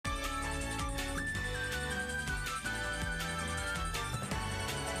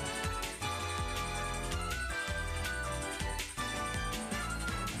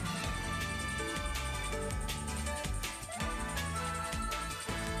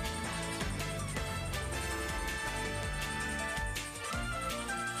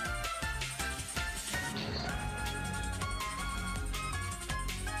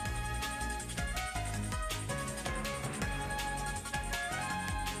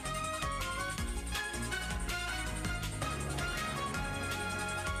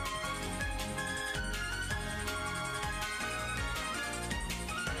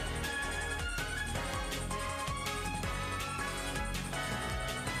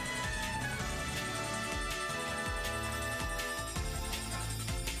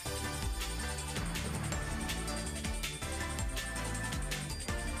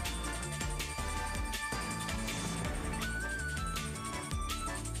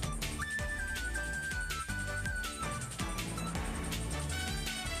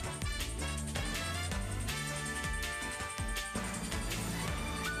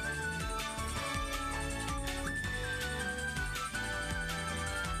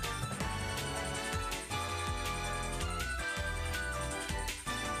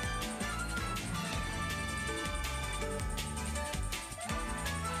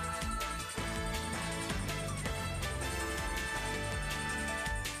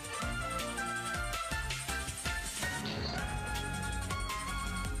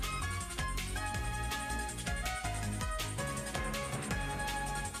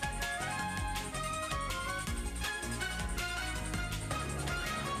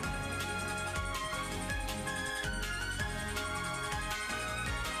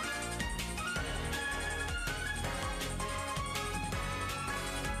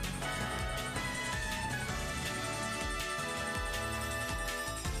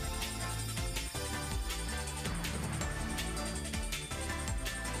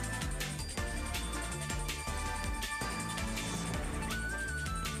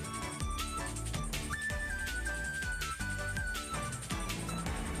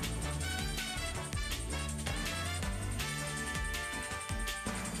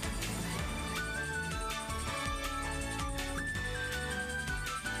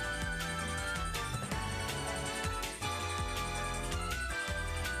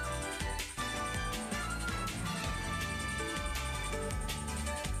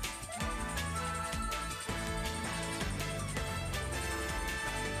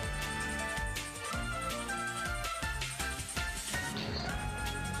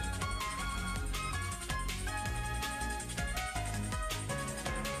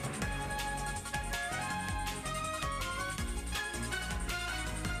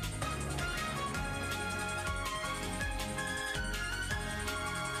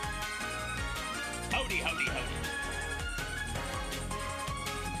howdy, howdy, howdy.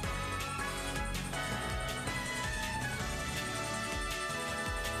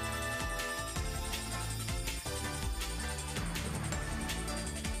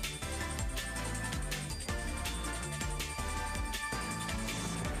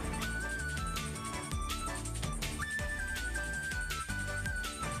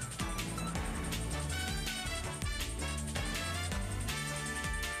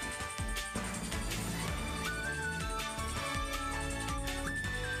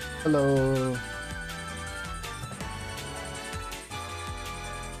 Hello.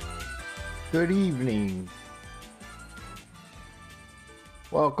 Good evening.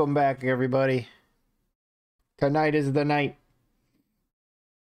 Welcome back, everybody. Tonight is the night.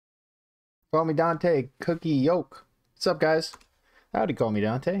 Call me Dante, Cookie Yolk. What's up, guys? Howdy, call me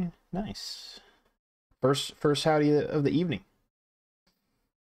Dante. Nice. First howdy of the evening.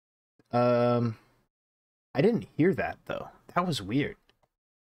 I didn't hear that though. That was weird.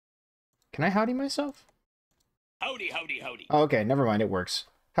 Can I howdy myself? Howdy, howdy, howdy. Oh, okay, never mind, it works.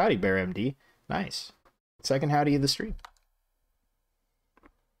 Howdy, Bear MD. Nice. Second howdy of the stream.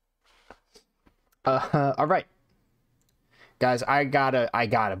 All right. Guys, I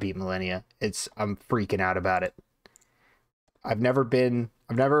gotta beat Millennia. I'm freaking out about it. I've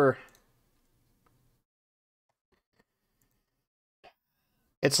never...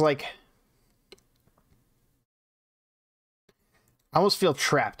 It's like... I almost feel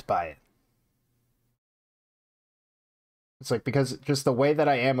trapped by it. It's like, because just the way that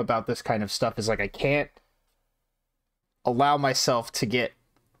I am about this kind of stuff is like, I can't allow myself to get,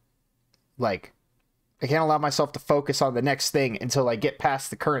 like, I can't allow myself to focus on the next thing until I get past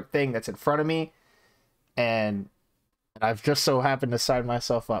the current thing that's in front of me. And I've just so happened to sign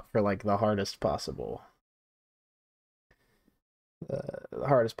myself up for, like, the hardest possible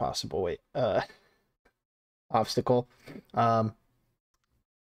obstacle.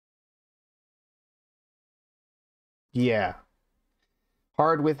 Yeah.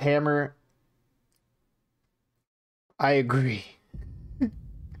 Hard with hammer. I agree.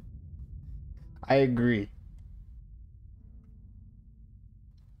 I agree.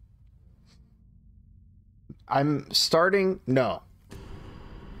 I'm starting... No.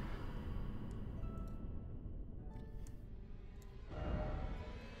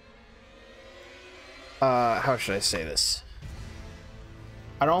 How should I say this?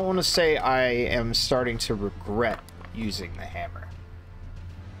 I don't want to say I am starting to regret using the hammer.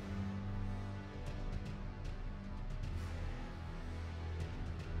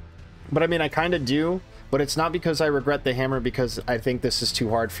 But I mean, I kind of do, but it's not because I regret the hammer, because I think this is too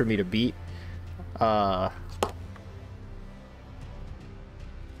hard for me to beat. I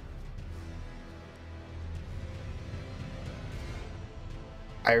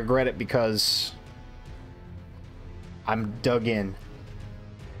regret it because I'm dug in,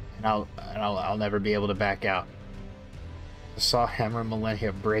 and I'll never be able to back out. I saw Hammer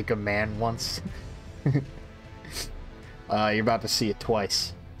Millennia break a man once. You're about to see it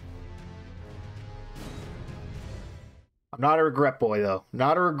twice. I'm not a regret boy though.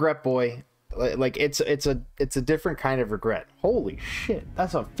 Not a regret boy. Like it's a different kind of regret. Holy shit,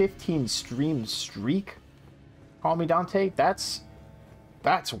 that's a 15 stream streak. Call me Dante. That's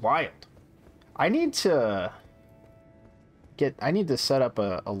wild. I need to set up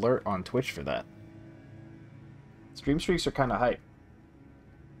a alert on Twitch for that. Stream streaks are kind of hype.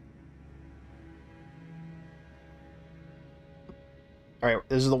 All right,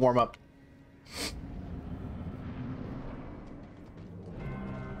 this is the warm up.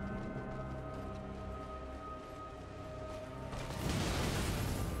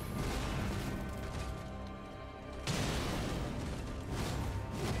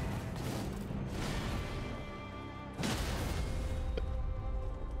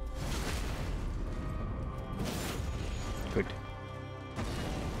 Good.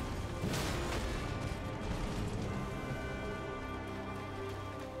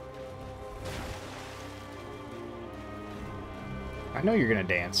 I know you're gonna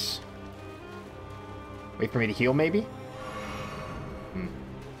dance. Wait for me to heal, maybe?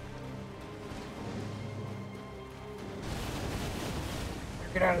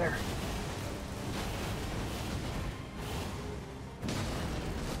 Get out of there.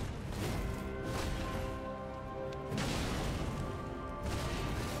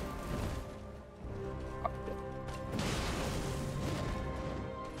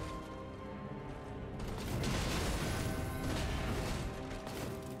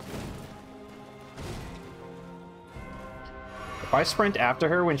 If I sprint after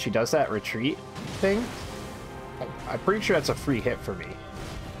her when she does that retreat thing, I'm pretty sure that's a free hit for me.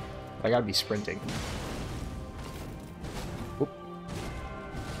 I gotta be sprinting. Oop.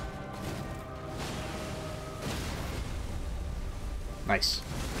 Nice.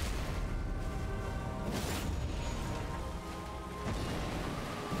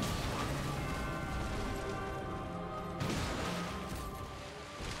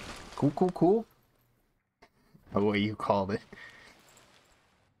 Cool, cool, cool. Oh, what you called it.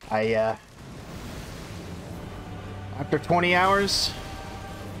 After 20 hours,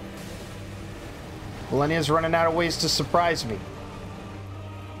 Millennia's running out of ways to surprise me.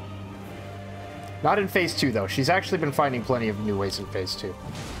 Not in Phase 2, though. She's actually been finding plenty of new ways in Phase 2.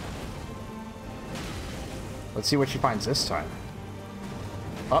 Let's see what she finds this time.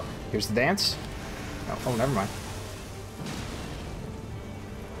 Oh, here's the dance. Oh, never mind.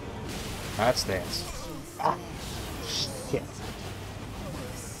 That's dance. Ah, shit.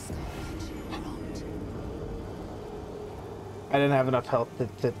 I didn't have enough health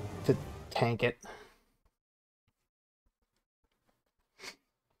to tank it.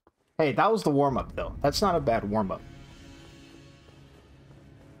 Hey, that was the warm-up, though. That's not a bad warm-up.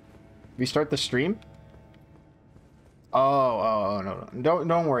 Restart the stream? Oh, no.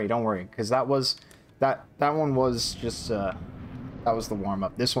 Don't worry, because that one was just, that was the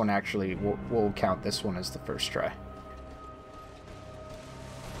warm-up. This one, actually, we'll count this one as the first try.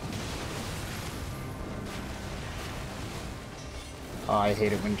 Oh, I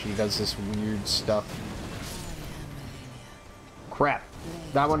hate it when she does this weird stuff. Crap.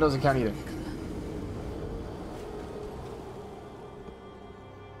 That one doesn't count either.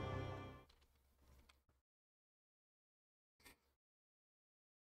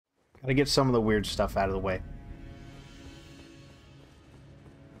 Gotta get some of the weird stuff out of the way.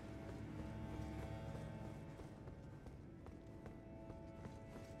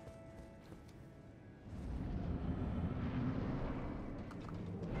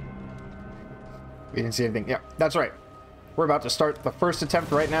 We didn't see anything. Yeah, that's right. We're about to start the first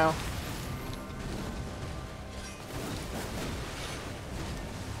attempt right now.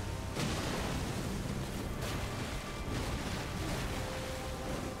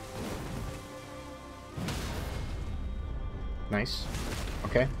 Nice.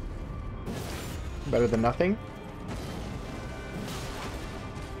 Okay. Better than nothing.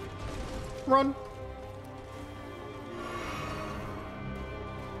 Run.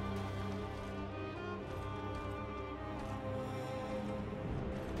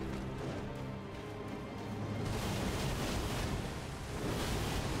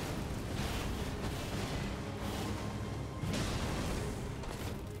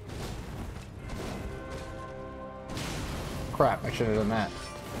 Crap, I should have done that.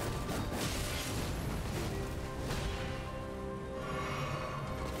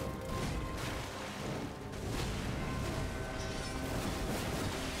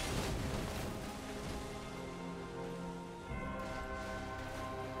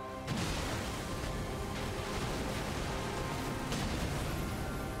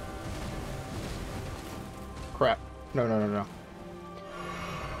 Crap. No.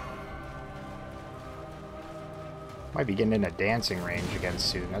 Might be getting into dancing range again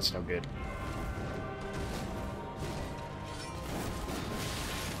soon. That's no good.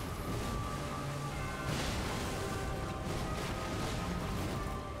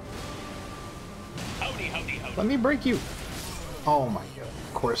 Howdy. Let me break you. Oh my god.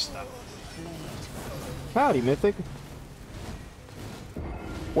 Of course not. Howdy, Mythic.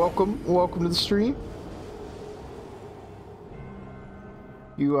 Welcome to the stream.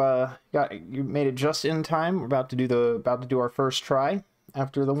 You made it just in time. We're about to do our first try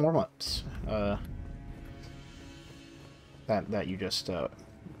after the warm-ups. That you just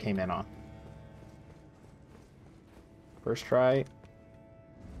came in on. First try.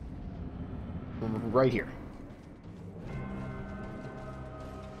 Right here.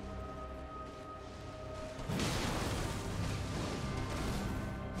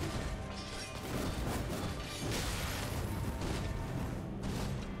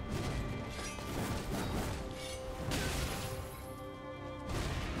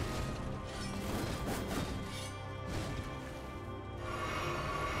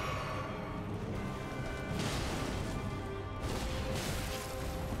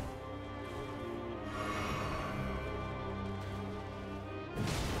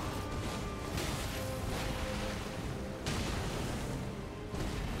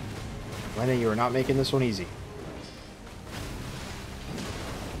 Lena, you are not making this one easy.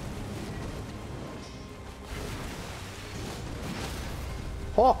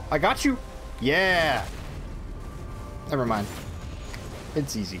 Oh, I got you. Yeah. Never mind.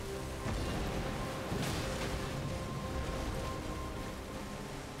 It's easy.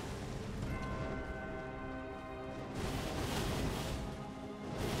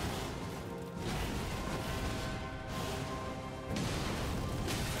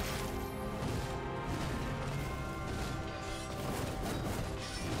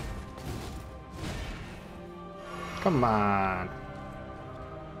 Come on.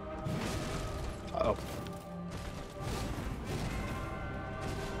 Uh-oh.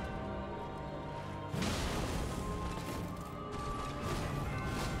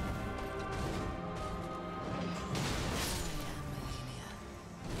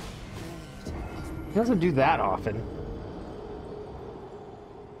 He doesn't do that often.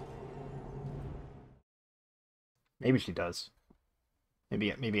 Maybe she does.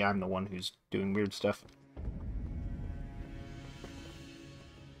 Maybe I'm the one who's doing weird stuff.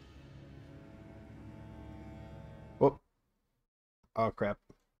 Whoop. Oh, crap.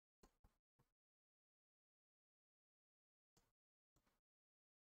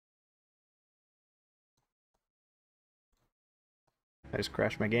 I just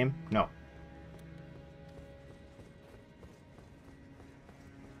crashed my game? No.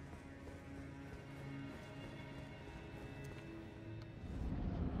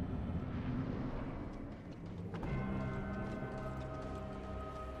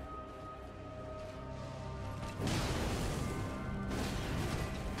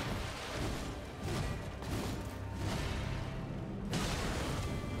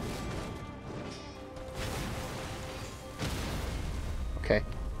 Okay.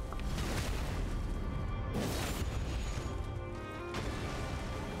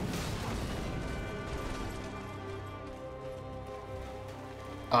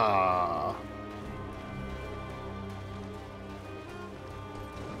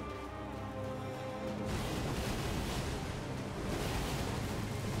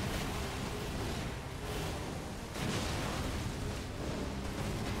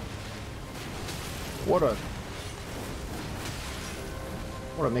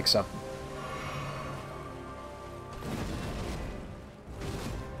 What a mix-up.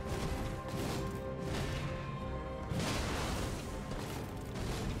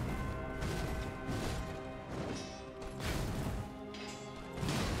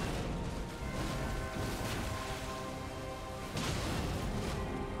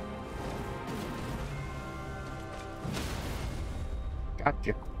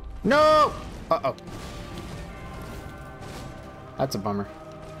 Gotcha. No! Uh-oh. That's a bummer.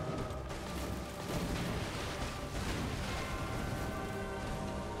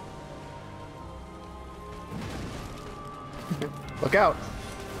 Look out.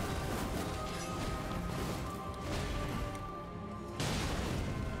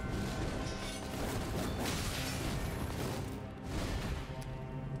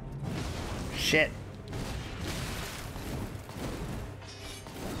 Shit.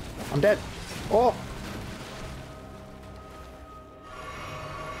 I'm dead. Oh.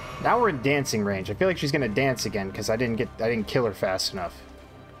 Now we're in dancing range. I feel like she's gonna dance again because I didn't kill her fast enough.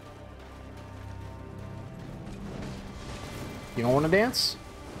 You don't want to dance?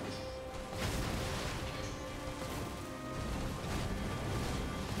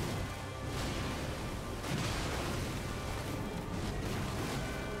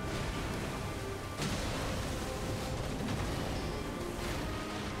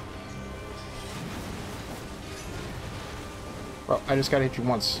 Well, I just gotta hit you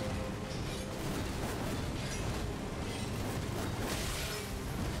once.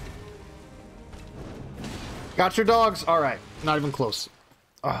 Got your dogs? Alright. Not even close.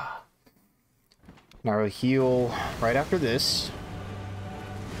 Ah. Now we'll heal right after this.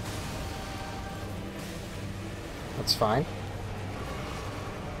 That's fine.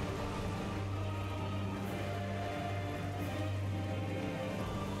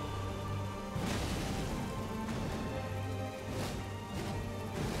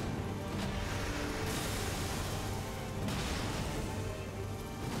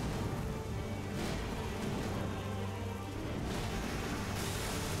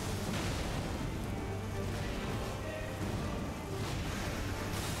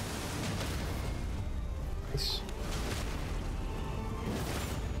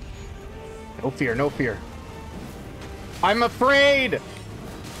 No fear, no fear. I'm afraid! I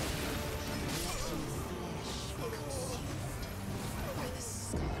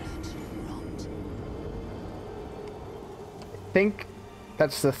think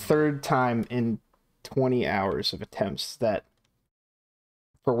that's the third time in 20 hours of attempts that,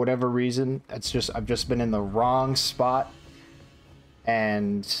 for whatever reason, I've just been in the wrong spot,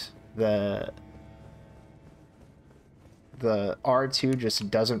 and the R2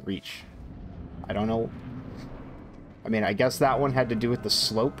 just doesn't reach. I don't know. I mean, I guess that one had to do with the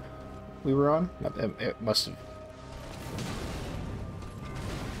slope we were on. It must have.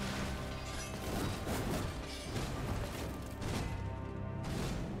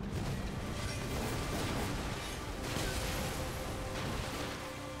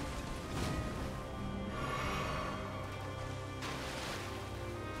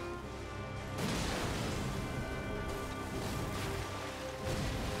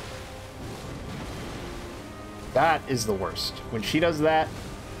 That is the worst. When she does that,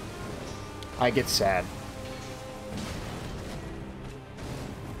 I get sad.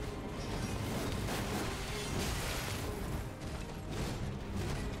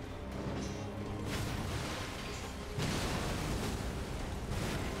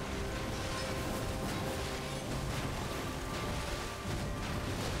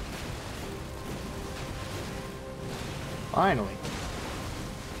 Finally.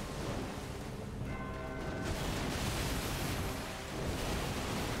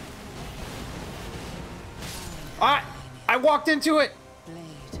 I walked into it!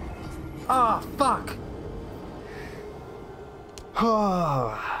 Ah, fuck.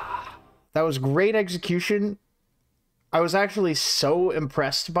 That was great execution. I was actually so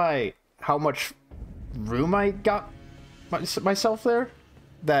impressed by how much room I got myself there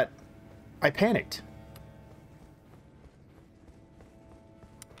that I panicked.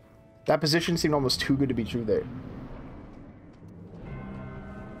 That position seemed almost too good to be true there.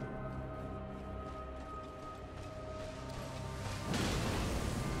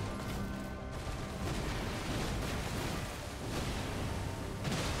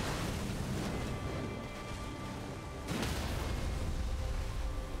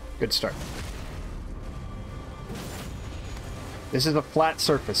 Good start. This is a flat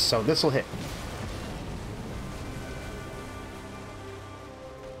surface, so this will hit.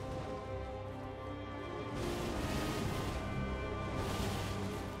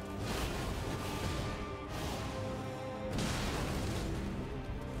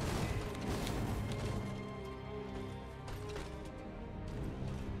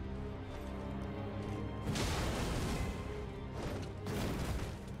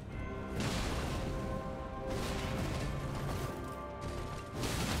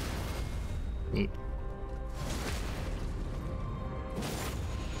 Neat.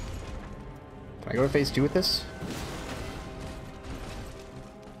 Can I go to phase 2 with this?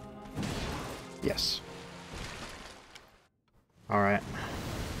 Yes. Alright.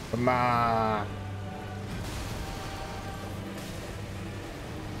 Come on.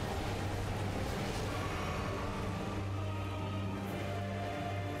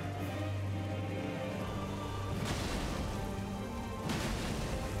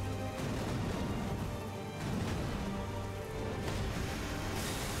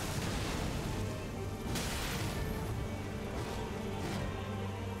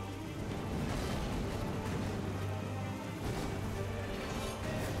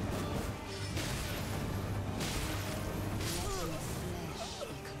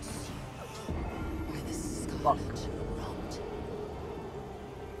 Fuck.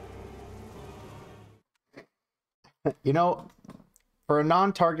 You know, for a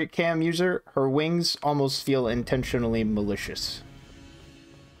non-target cam user, her wings almost feel intentionally malicious.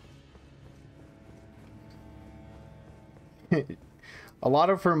 A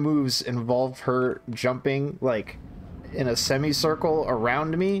lot of her moves involve her jumping, like, in a semicircle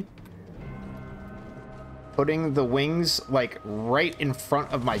around me, putting the wings, like, right in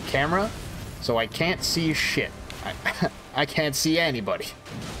front of my camera, so I can't see shit. I can't see anybody.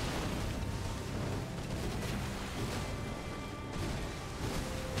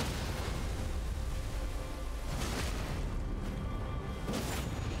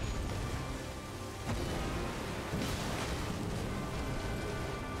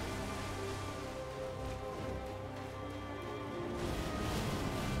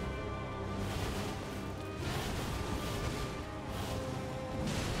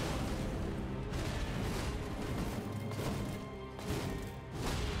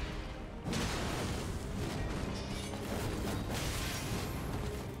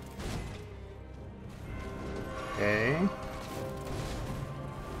 Okay.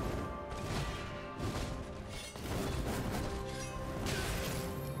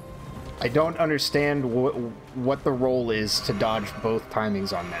 I don't understand what the role is to dodge both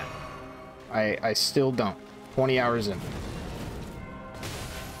timings on that. I still don't. 20 hours in.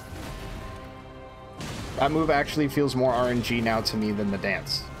 That move actually feels more RNG now to me than the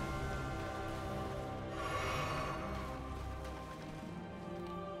dance.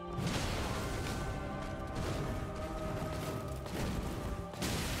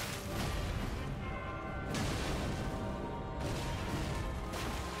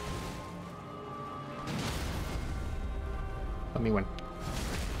 Let me win.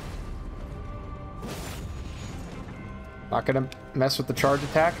 Not gonna mess with the charge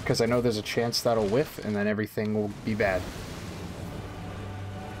attack because I know there's a chance that'll whiff and then everything will be bad.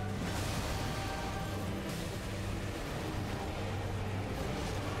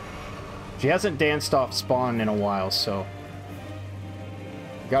 She hasn't danced off spawn in a while, so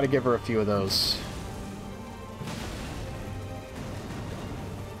gotta give her a few of those.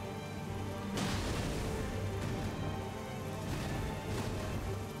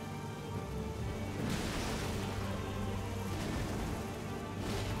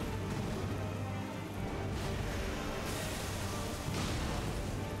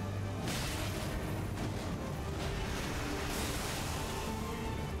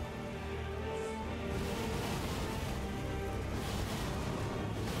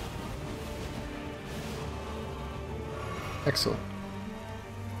 Excellent.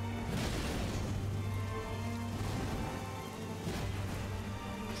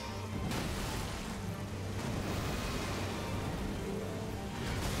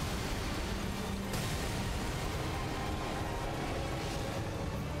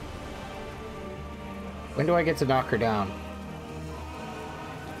 When do I get to knock her down?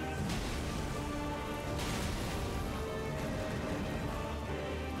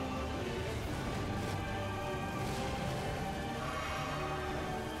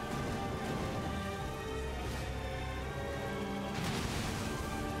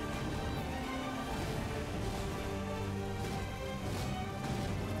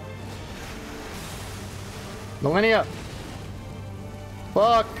 Millennia!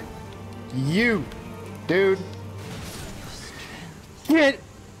 Fuck you, dude. Get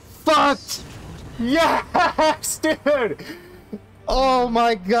fucked! Yes, dude! Oh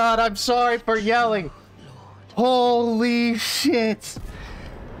my god, I'm sorry for yelling. Holy shit!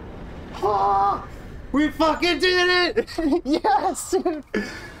 Oh, we fucking did it! Yes, dude!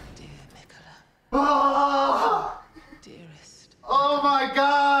 Oh, Dearest, oh my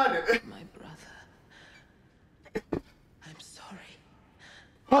god! my brother, I'm sorry.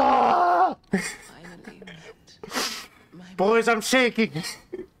 Ah! Finally met my Boys, I'm shaking.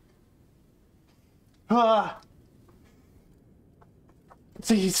 Ah.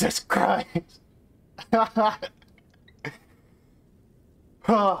 Jesus Christ.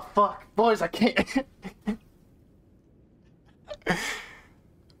 Oh, fuck. Boys, I can't.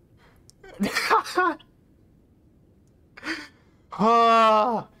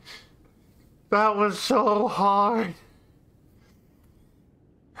 Ah. That was so hard.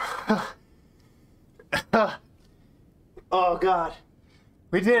 Oh, God.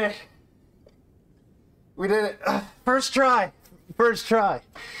 We did it. We did it. First try. First try.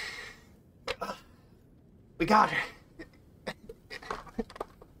 We got her.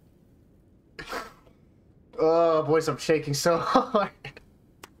 Oh, boys, I'm shaking so hard.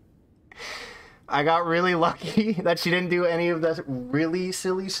 I got really lucky that she didn't do any of that really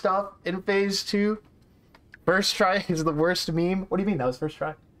silly stuff in phase 2. First try is the worst meme. What do you mean that was first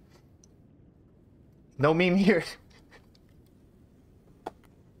try? No meme here.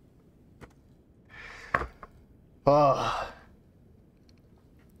 Oh.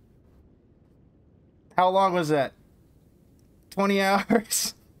 How long was that? 20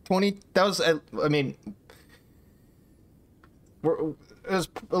 hours? 20? That was, I mean, it was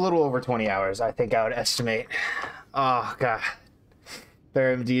a little over 20 hours, I think I would estimate. Oh, God.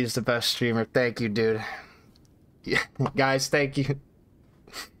 BearMD is the best streamer. Thank you, dude. Yeah, guys, thank you.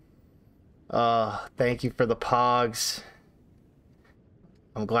 Thank you for the pogs.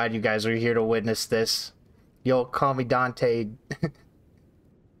 I'm glad you guys are here to witness this. Yo, call me Dante.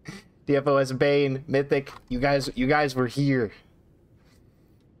 DFO as Bane, Mythic. You guys were here.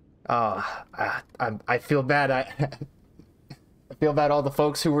 I feel bad. I feel bad all the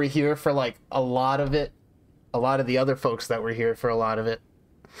folks who were here for like a lot of it. A lot of the other folks that were here for a lot of it.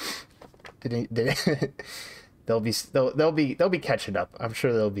 They'll be catching up. I'm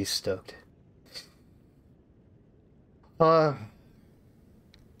sure they'll be stoked.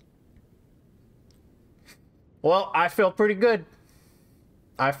 Well, I feel pretty good.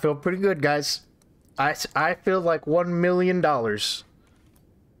 I feel pretty good, guys. I feel like $1 million.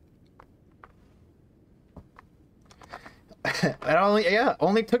 It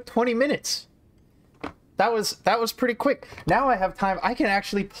only took 20 minutes. That was pretty quick. Now I have time. I can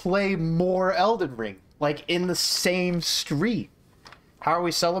actually play more Elden Ring, like in the same stream. How are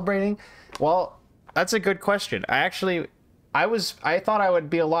we celebrating? Well, that's a good question. I thought I would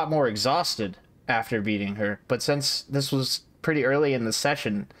be a lot more exhausted after beating her, but since this was pretty early in the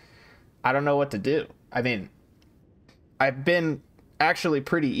session, I don't know what to do. I mean, I've been actually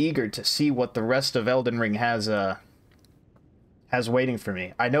pretty eager to see what the rest of Elden Ring has waiting for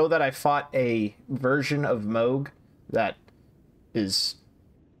me. I know that I fought a version of Moog that is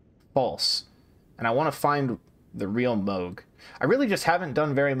false, and I want to find the real Moog. I really just haven't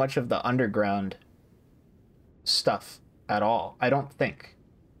done very much of the underground stuff at all, I don't think.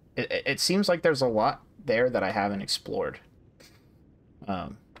 It seems like there's a lot there that I haven't explored.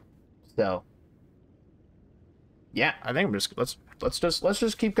 So yeah, I think I'm just let's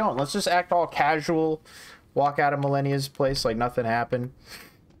just keep going. Let's just act all casual, walk out of Millennia's place like nothing happened.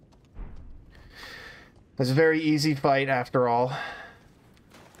 It's a very easy fight after all.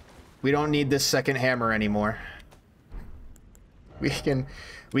 We don't need this second hammer anymore. We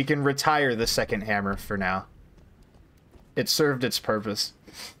can retire the second hammer for now. It served its purpose.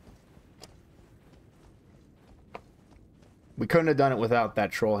 We couldn't have done it without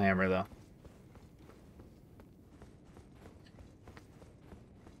that troll hammer, though.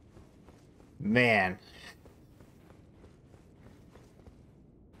 Man.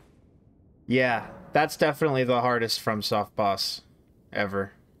 Yeah, that's definitely the hardest FromSoft boss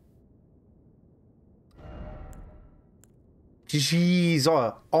ever. Jeez,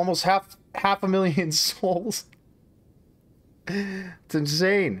 almost half a million souls. It's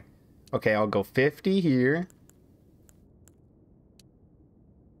insane. Okay, I'll go 50 here.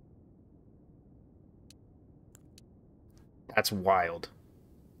 That's wild.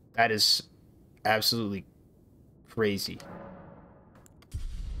 That is absolutely crazy.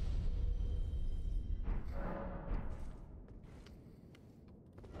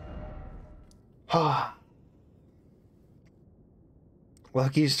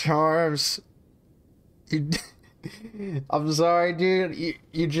 Lucky's Charms. You, I'm sorry, dude.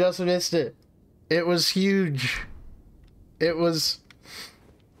 You just missed it. It was huge. It was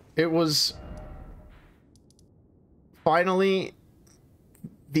finally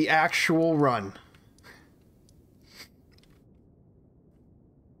the actual run.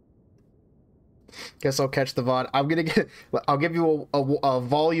 Guess I'll catch the VOD. I'll give you a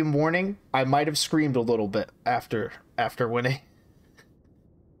volume warning. I might have screamed a little bit after winning.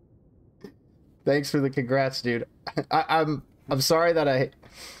 Thanks for the congrats, dude. I'm sorry that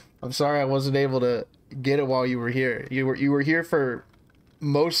I'm sorry I wasn't able to get it while you were here. You were here for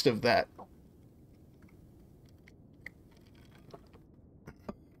most of that.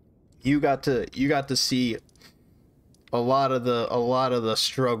 You got to see a lot of the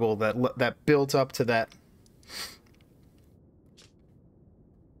struggle that built up to that.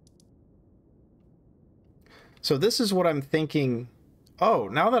 So this is what I'm thinking. Oh,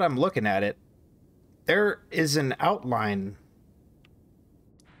 now that I'm looking at it, there is an outline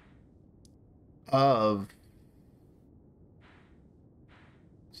of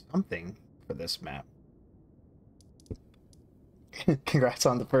something for this map. Congrats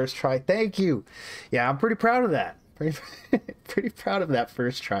on the first try. Thank you. Yeah, I'm pretty proud of that. Pretty proud of that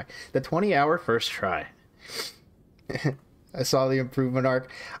first try. The 20-hour first try. I saw the improvement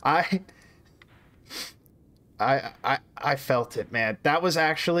arc. I felt it, man. That was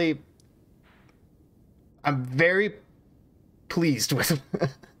actually... I'm very pleased with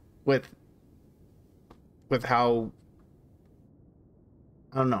with how,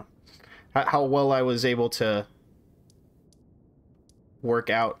 I don't know, how well I was able to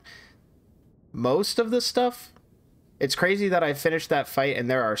work out most of the stuff. It's crazy that I finished that fight and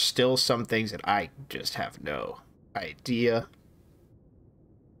there are still some things that I just have no idea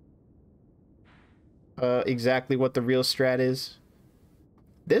exactly what the real strat is.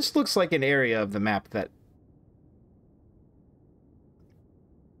 This looks like an area of the map that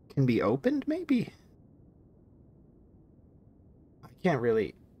can be opened, maybe? I can't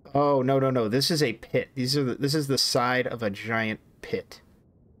really... Oh, no. This is a pit. This is the side of a giant pit.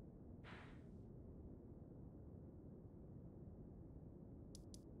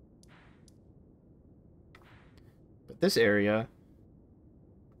 But this area...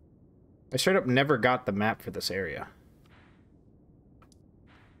 I straight up never got the map for this area.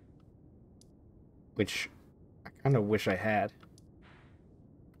 Which I kind of wish I had.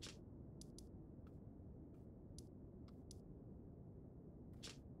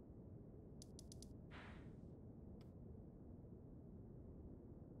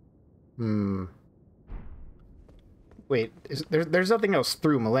 Wait, there's nothing else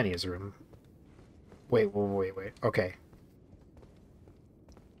through Millennia's room. Wait. Okay.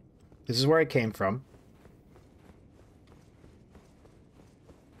 This is where I came from.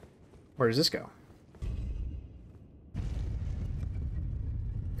 Where does this go?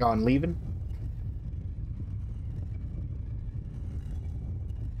 Gone leaving?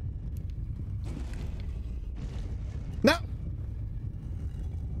 No!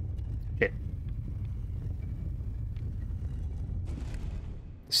 Shit.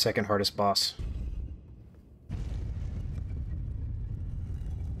 The second hardest boss.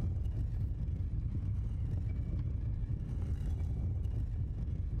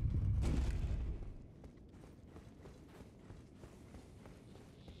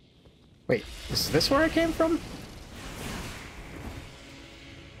 Wait, is this where I came from?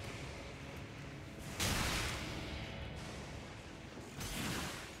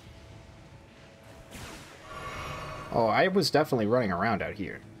 Oh, I was definitely running around out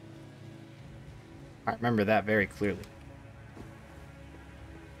here. I remember that very clearly.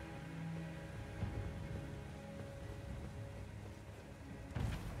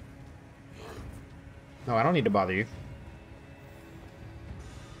 No, I don't need to bother you.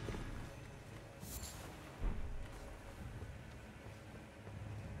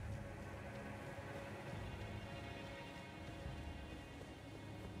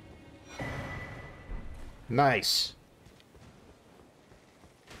 Nice.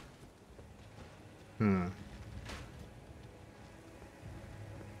 Hmm.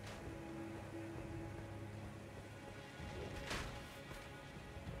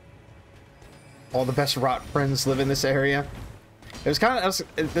 All the best rot friends live in this area. It was kind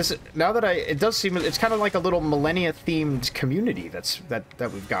of this. Now that it does seem it's kind of like a little millennia themed community that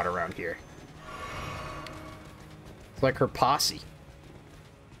we've got around here. It's like her posse.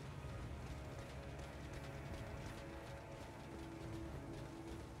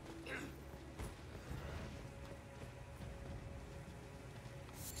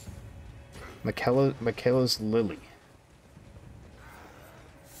 Michaela's Lily.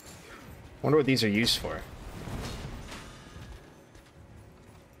 Wonder what these are used for.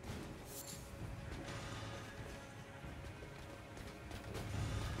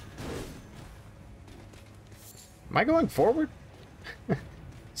 Am I going forward?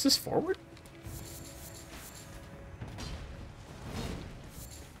 Is this forward?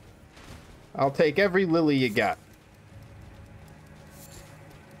 I'll take every lily you got.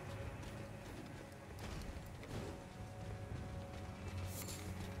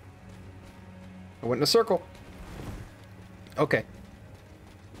 I went in a circle. Okay.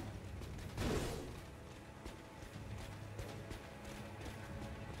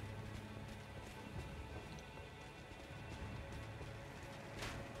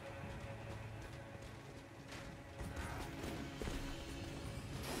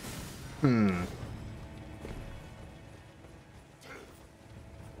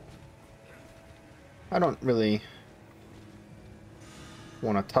 I don't really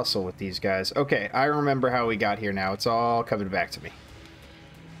want to tussle with these guys. Okay, I remember how we got here now. It's all coming back to me.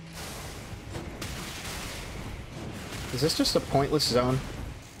 Is this just a pointless zone?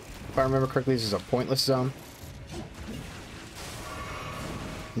 If I remember correctly, this is a pointless zone.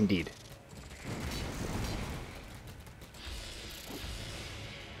 Indeed.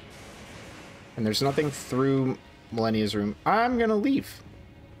 And there's nothing through Millennia's room. I'm gonna leave.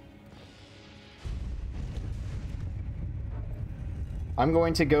 I'm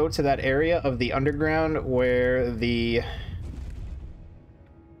going to go to that area of the underground where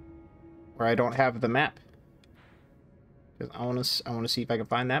I don't have the map. Because I want to see if I can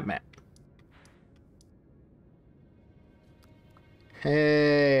find that map.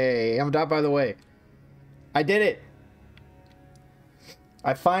 Hey, I'm dot by the way. I did it.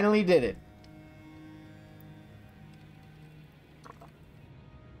 I finally did it.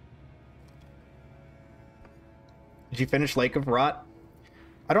 Did you finish Lake of Rot?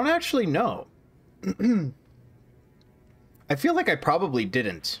 I don't actually know. I feel like I probably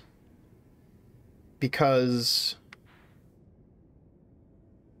didn't. Because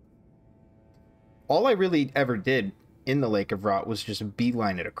all I really ever did in the Lake of Rot was just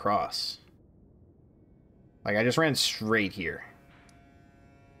beeline it across. Like, I just ran straight here.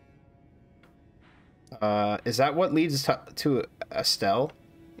 Is that what leads to Estelle?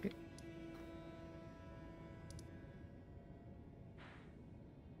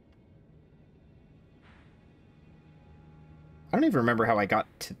 I don't even remember how I got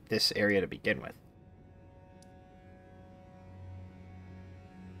to this area to begin with.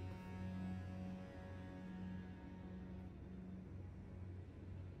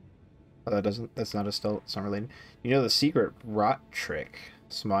 Oh, that's not it's not related. You know the secret rot trick.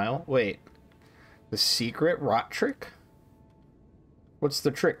 Smile? Wait. The secret rot trick? What's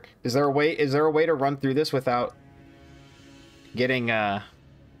the trick? Is there a way to run through this without getting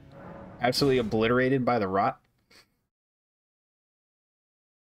absolutely obliterated by the rot?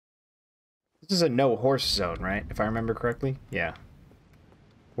 This is a no horse zone, right? If I remember correctly? Yeah.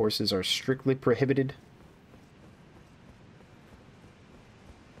 Horses are strictly prohibited.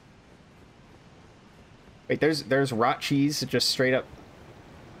 Wait, there's rot cheese that just straight up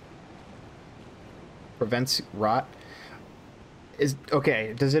prevents rot.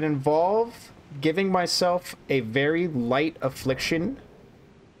 Okay, does it involve giving myself a very light affliction?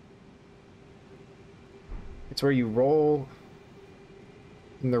 It's where you roll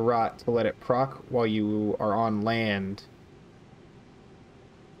in the rot to let it proc while you are on land.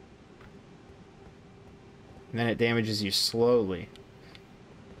 And then it damages you slowly.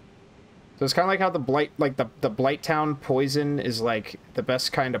 So it's kind of like how the blight, like the Blight Town poison is like the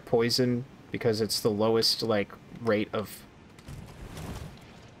best kind of poison because it's the lowest like rate of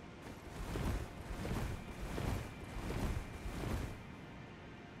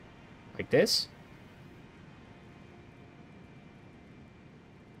like this.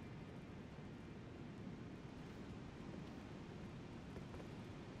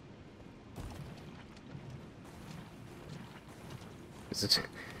 Is it?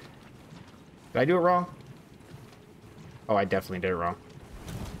 Did I do it wrong? Oh, I definitely did it wrong.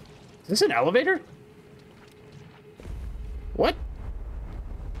 Is this an elevator? What?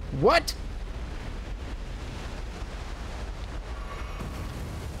 What?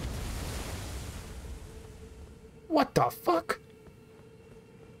 What the fuck?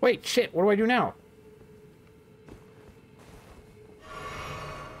 Wait, shit, what do I do now?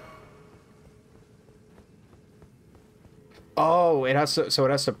 Oh, it has to, so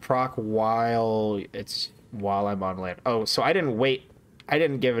it has to proc while I'm on land. Oh, so I didn't wait. I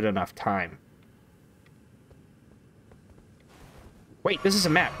didn't give it enough time. Wait, this is a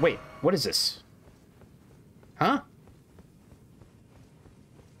map. Wait, what is this? Huh?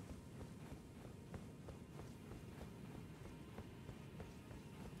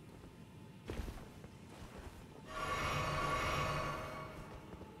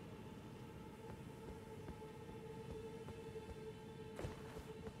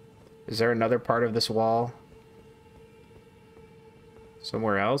 Is there another part of this wall?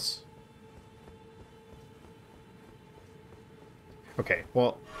 Somewhere else? Okay,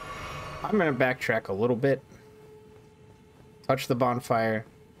 well, I'm gonna backtrack a little bit. Touch the bonfire.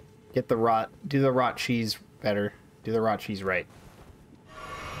 Get the rot. Do the rot cheese better. Do the rot cheese right.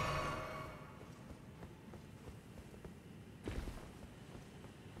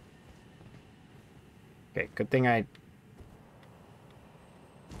 Okay, good thing I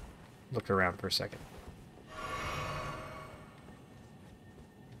looked around for a second.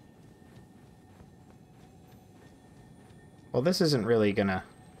 Well, this isn't really gonna...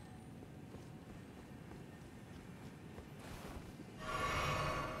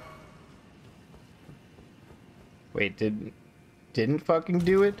 Wait, didn't fucking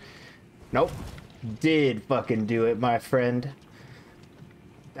do it? Nope. Did fucking do it, my friend.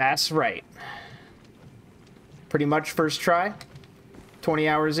 That's right. Pretty much first try. 20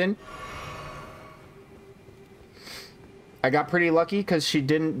 hours in. I got pretty lucky because she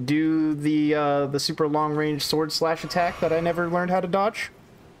didn't do the super long range sword slash attack that I never learned how to dodge.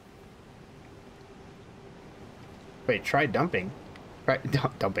 Wait, try dumping. Try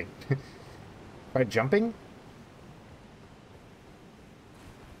dumping. Try jumping?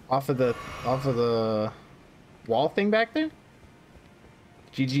 Off of the wall thing back there?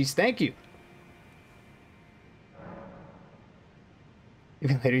 GG's, thank you.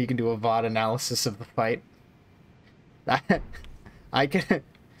 Even later you can do a VOD analysis of the fight. I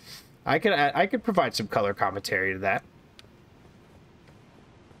could provide some color commentary to that.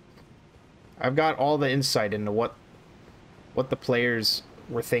 I've got all the insight into what the players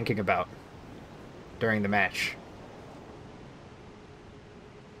were thinking about during the match.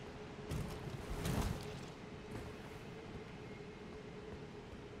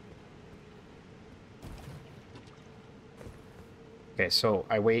 Okay, so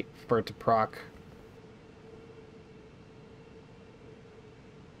I wait for it to proc.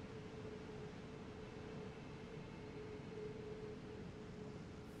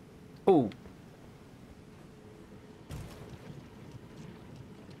 Ooh.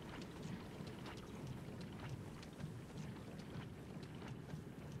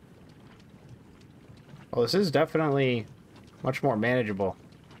 Well, this is definitely much more manageable,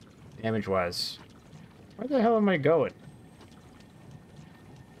 damage-wise. Where the hell am I going?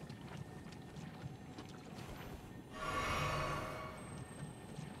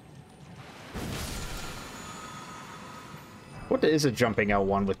 What is a jumping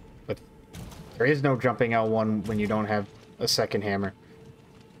L1 with... There is no jumping L1 when you don't have a second hammer.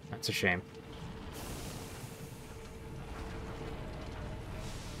 That's a shame.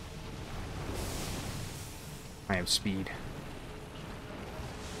 I have speed.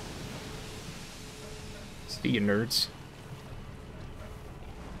 See you, nerds.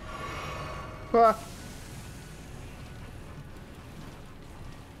 Ah.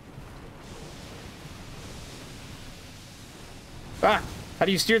 Ah! How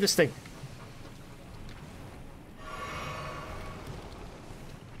do you steer this thing?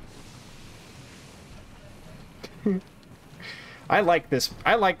 I like this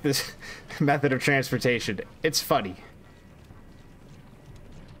method of transportation. It's funny.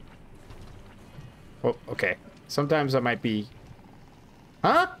 Oh, okay. Sometimes I might be...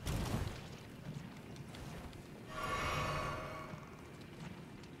 Huh?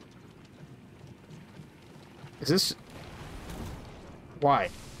 Is this... Why?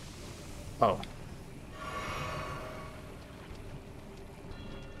 Oh.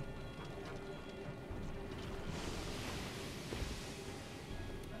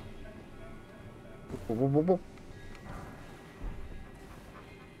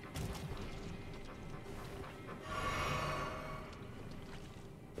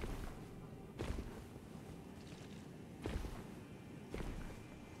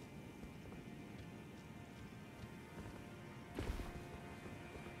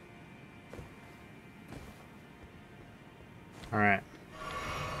 Alright.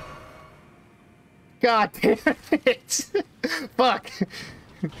 God damn it! Fuck!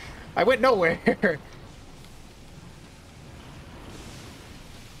 I went nowhere!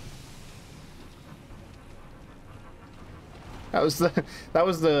 That was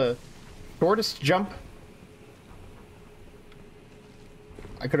the shortest jump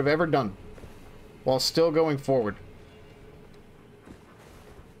I could have ever done while still going forward.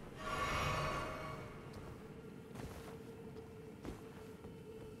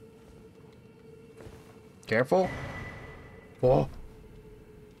 Careful. Whoa.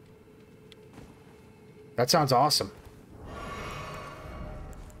 That sounds awesome.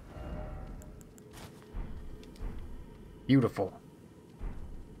 Beautiful.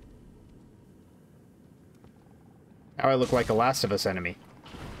 Now I look like a Last of Us enemy.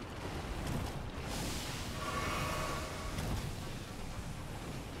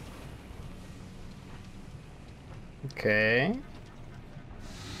 Okay.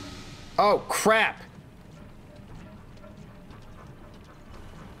 Oh, crap!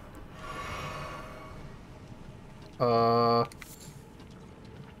 Uh-oh.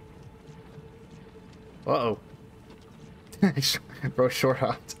 Bro, short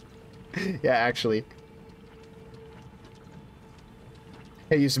hopped. Yeah, actually.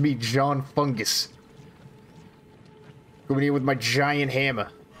 Hey, used to be John Fungus. Coming in with my giant hammer.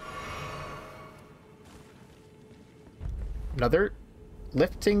 Another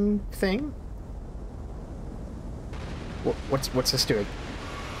lifting thing? What's this doing?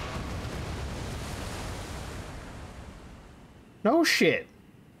 No shit.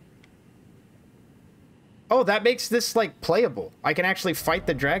 Oh, that makes this, like, playable. I can actually fight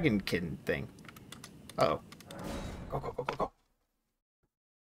the dragonkin thing. Uh-oh. Go, go, go, go, go.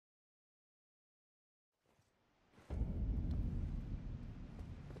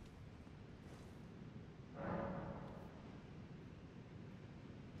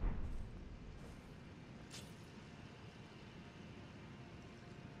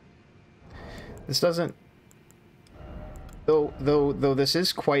 This doesn't... Though this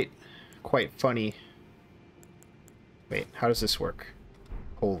is quite funny. Wait, how does this work?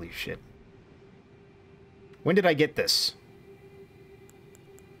 Holy shit. When did I get this?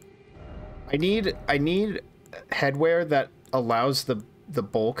 I need headwear that allows the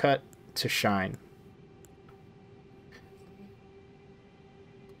bowl cut to shine.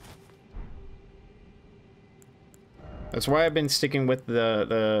 That's why I've been sticking with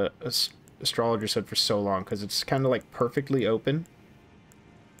the astrologer's hood for so long, because it's kind of like perfectly open,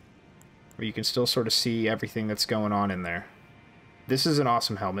 where you can still sort of see everything that's going on in there. This is an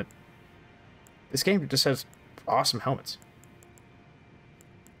awesome helmet. This game just has awesome helmets.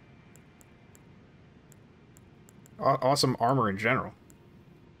 Awesome armor in general.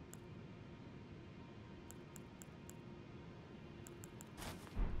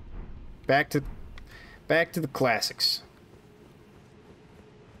 Back to the classics.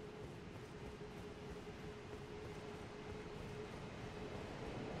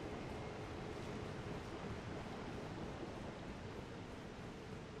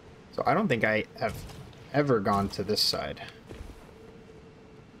 So I don't think I have ever gone to this side.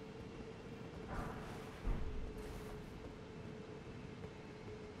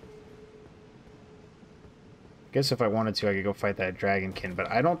 Guess if I wanted to, I could go fight that dragonkin, but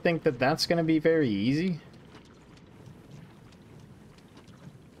I don't think that that's going to be very easy.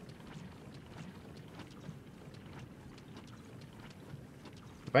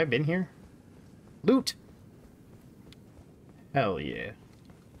 Have I been here? Loot! Hell yeah.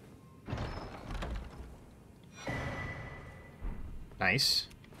 Nice.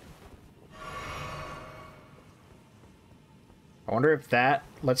 I wonder if that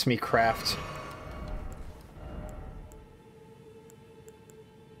lets me craft...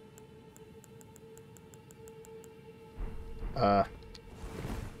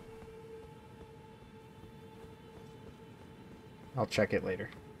 I'll check it later.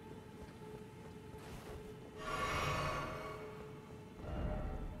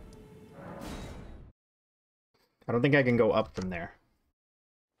 I don't think I can go up from there.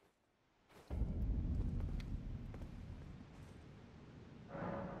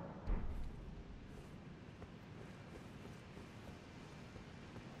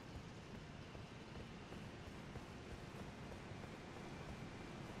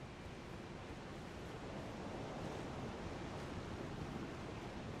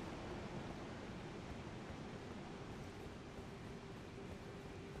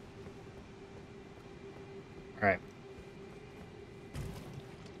 Alright.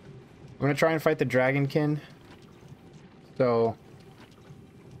 I'm gonna try and fight the dragonkin. So...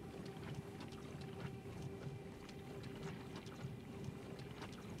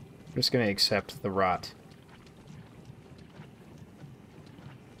 I'm just gonna accept the rot.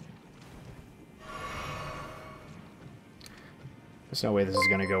 There's no way this is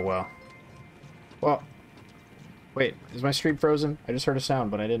gonna go well. Well, wait, is my stream frozen? I just heard a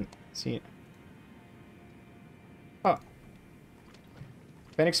sound, but I didn't see it. Oh.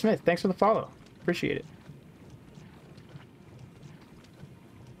 Fennec Smith, thanks for the follow. Appreciate it.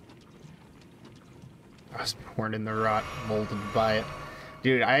 I was born in the rot, molded by it.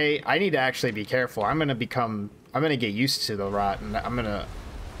 Dude, I need to actually be careful. I'm gonna get used to the rot, and I'm gonna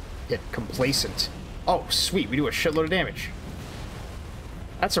get complacent. Oh, sweet, we do a shitload of damage.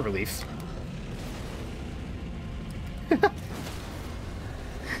 That's a relief.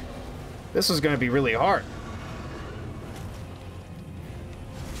 This is gonna be really hard.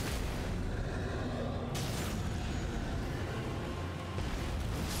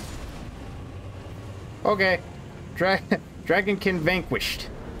 Okay. Dragonkin vanquished.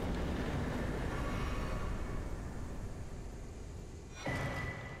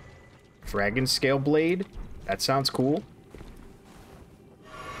 Dragon Scale Blade? That sounds cool.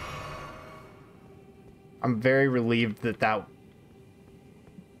 I'm very relieved that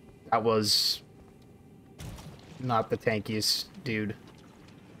was not the tankiest dude.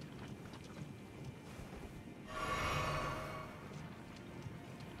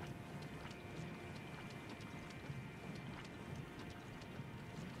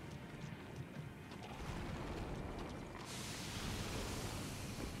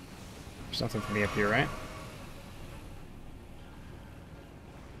 There's nothing for me up here, right?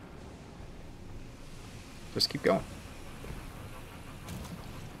 Just keep going.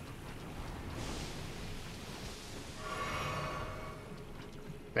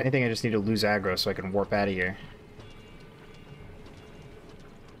 If anything, I just need to lose aggro so I can warp out of here.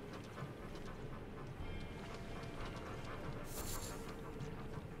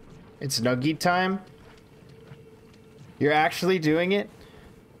 It's Nugget time? You're actually doing it?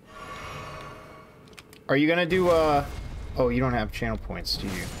 Are you gonna do, oh, you don't have channel points, do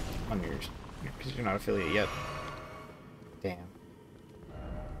you? On yours. Because you're not affiliate yet. Damn.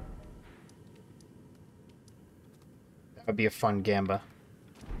 That would be a fun gamba.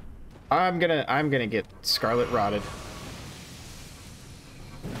 I'm gonna get Scarlet Rotted.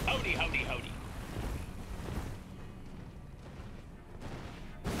 Howdy, howdy, howdy.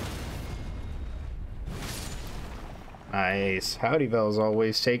 Nice. Howdy Bell's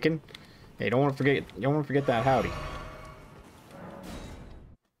always taken. Hey, don't want to forget that howdy.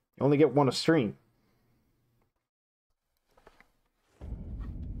 You only get one a stream.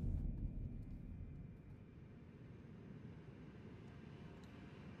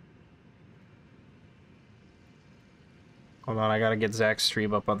 Hold on, I gotta get Zach's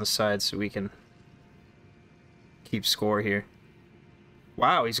stream up on the side so we can keep score here.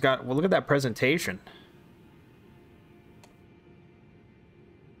 Wow, he's got... Well, look at that presentation.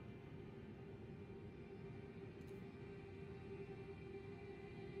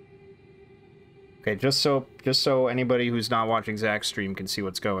 Okay, just so anybody who's not watching Zach's stream can see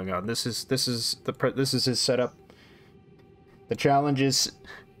what's going on. This is his setup. The challenge is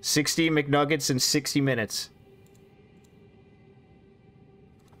 60 McNuggets in 60 minutes.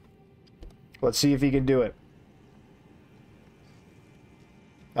 Let's see if he can do it.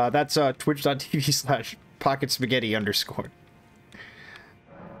 That's twitch.tv/pocketspaghetti_.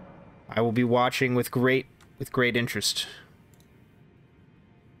 I will be watching with great interest.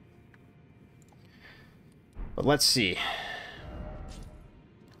 But let's see.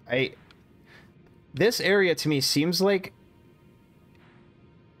 This area to me seems like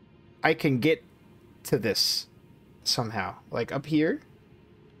I can get to this somehow. Like up here.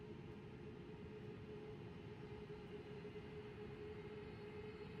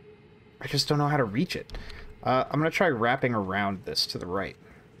 I just don't know how to reach it. I'm gonna try wrapping around this to the right.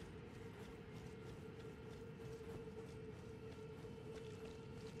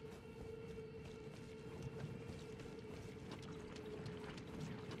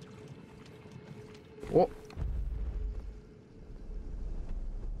 Whoa.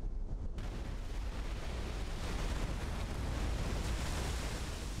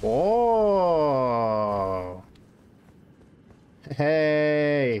 Whoa.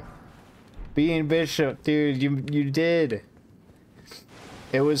 Hey. Being Bishop, dude, you did.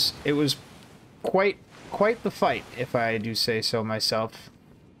 It was quite the fight, if I do say so myself.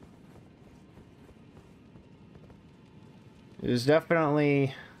 It was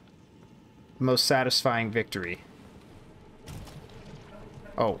definitely the most satisfying victory.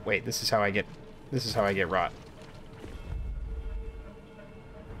 Oh, wait, this is how I get rot.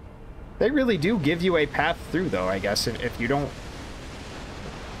 They really do give you a path through, though, I guess, if you don't...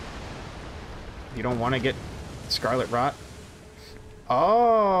 You don't want to get Scarlet Rot?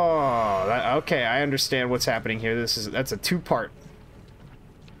 Oh, okay, I understand what's happening here. That's a two-part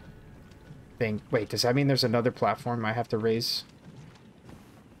thing. Wait, does that mean there's another platform I have to raise?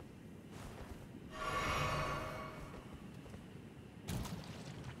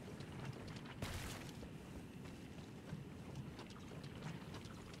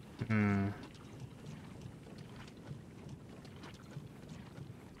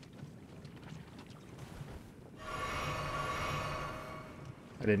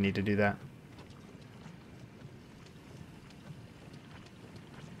 I didn't need to do that.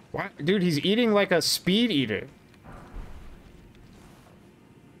 What? Dude, he's eating like a speed eater.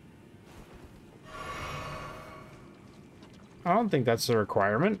 I don't think that's a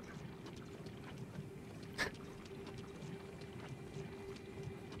requirement.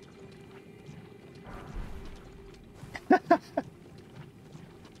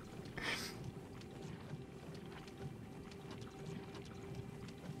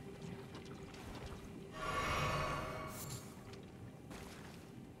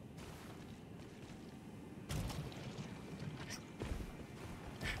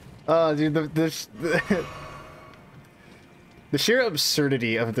 Dude, the sheer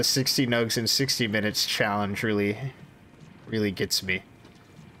absurdity of the 60 nugs in 60 minutes challenge really gets me.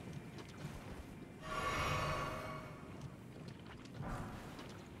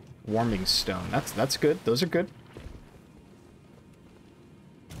 Warming stone. That's good. Those are good.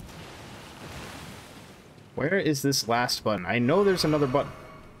 Where is this last button? I know there's another button.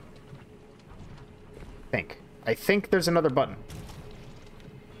 I think there's another button.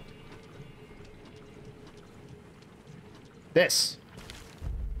 This.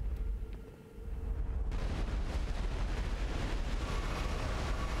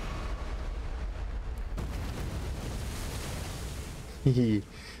 He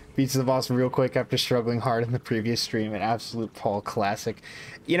beats the boss real quick after struggling hard in the previous stream. An absolute Paul classic.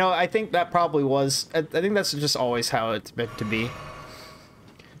 You know, I think that probably was... I think that's just always how it's meant to be.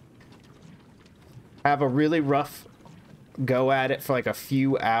 Have a really rough go at it for like a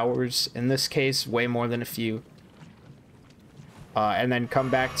few hours. In this case, way more than a few. And then come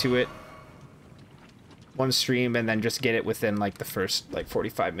back to it one stream and then just get it within like the first like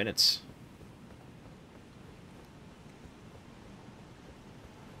 45 minutes.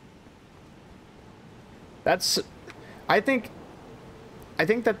 That's I think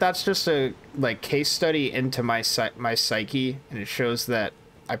that's just a like case study into my psyche, and it shows that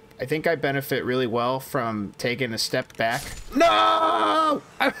I think I benefit really well from taking a step back. No!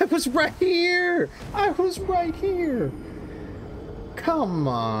 I was right here. I was right here. Come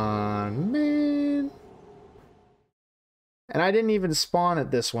on, man. And I didn't even spawn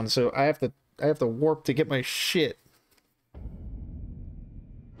at this one, so I have to warp to get my shit.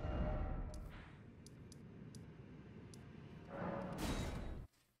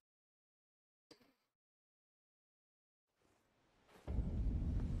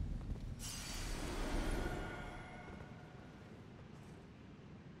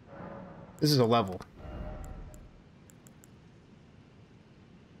 This is a level.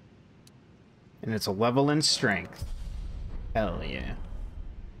 And it's a level in strength. Hell yeah.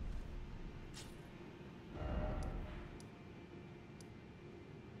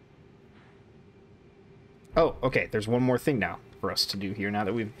 Oh, okay. There's one more thing now for us to do here now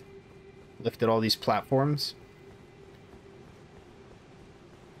that we've lifted all these platforms.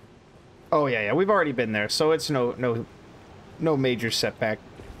 Oh, yeah. We've already been there, so it's no major setback.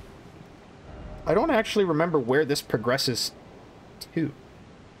 I don't actually remember where this progresses to.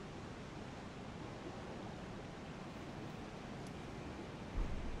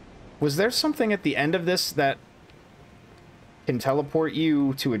 Was there something at the end of this that can teleport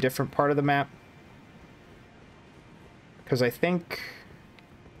you to a different part of the map? Because I think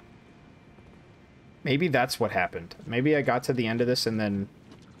maybe that's what happened. Maybe I got to the end of this and then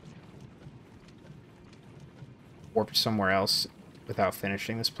warped somewhere else without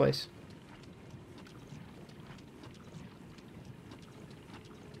finishing this place.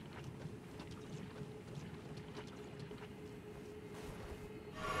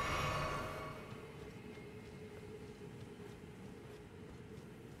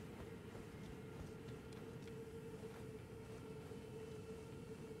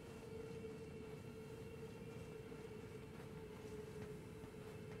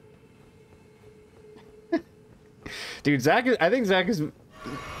 Dude, I think Zach's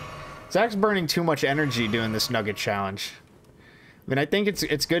burning too much energy doing this nugget challenge. I mean, I think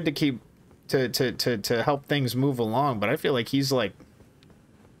it's good to keep to help things move along, but I feel like he's like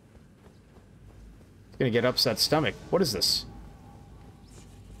gonna get upset stomach. What is this?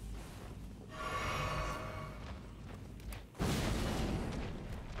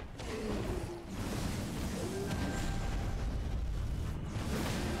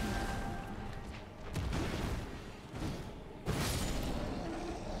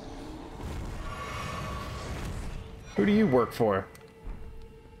 Who do you work for?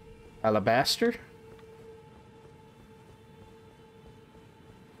 Alabaster?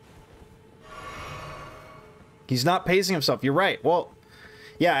 He's not pacing himself. You're right. Well,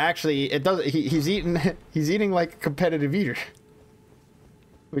 yeah, actually, it does. He's eating. He's eating like a competitive eater,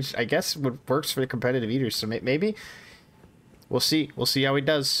 which I guess works for the competitive eaters. So maybe we'll see. We'll see how he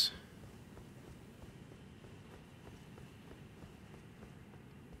does.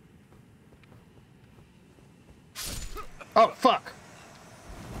 Oh fuck!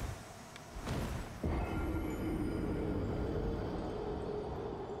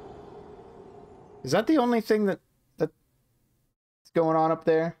 Is that the only thing that's going on up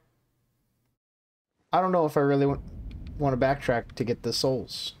there? I don't know if I really want to backtrack to get the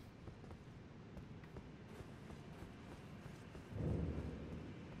souls.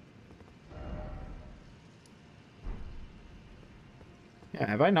 Yeah,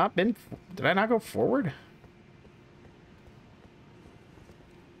 have I not been... Did I not go forward?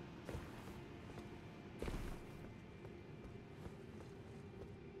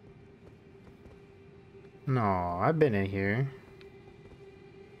 No, I've been in here.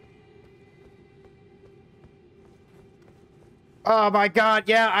 Oh my god,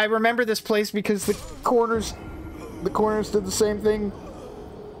 yeah, I remember this place because the corners did the same thing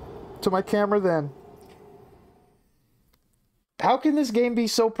to my camera then. How can this game be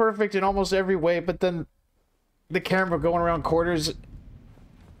so perfect in almost every way, but then the camera going around corners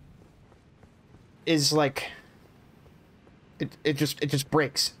is like it just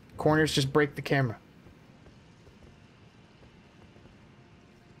breaks. Corners just break the camera.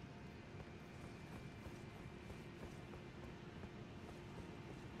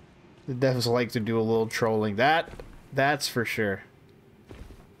 The devs like to do a little trolling. That's for sure.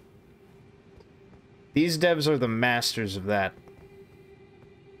 These devs are the masters of that.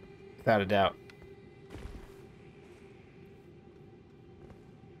 Without a doubt.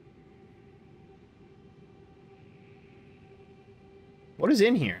 What is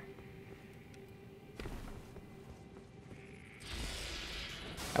in here?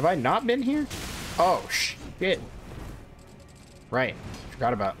 Have I not been here? Oh, shit. Right.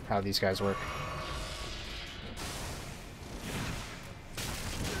 Forgot about how these guys work.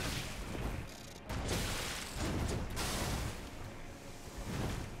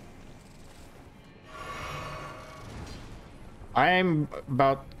 I'm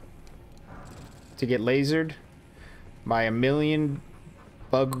about to get lasered by a million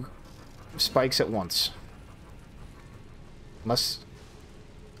bug spikes at once. Unless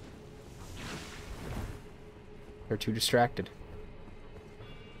they're too distracted.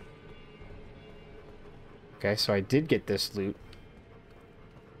 Okay, so I did get this loot.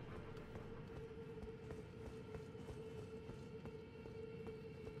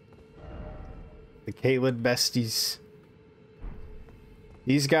 The Caelid besties.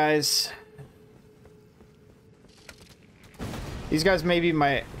 These guys may be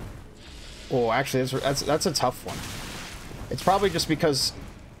my... Oh, actually, that's a tough one. It's probably just because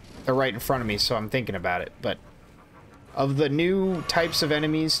they're right in front of me, so I'm thinking about it. But of the new types of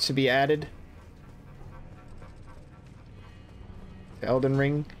enemies to be added... Elden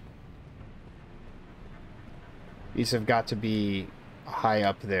Ring. These have got to be high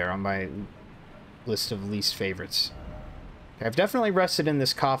up there on my list of least favorites. Okay, I've definitely rested in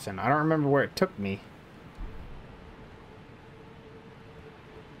this coffin. I don't remember where it took me.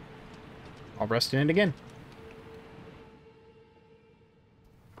 I'll rest in it again.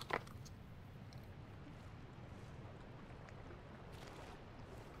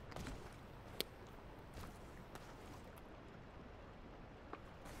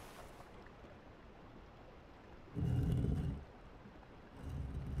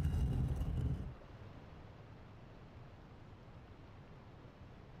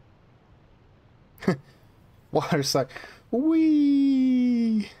 Water slide.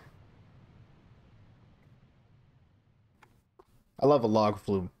 Whee! I love a log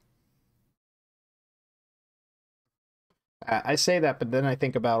flume. I say that, but then I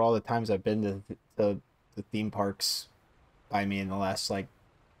think about all the times I've been to the theme parks by me in the last, like,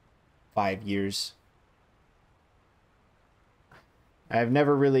 5 years. I've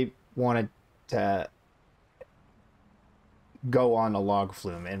never really wanted to go on a log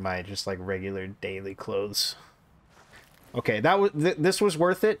flume in my just like regular daily clothes. Okay, that was this was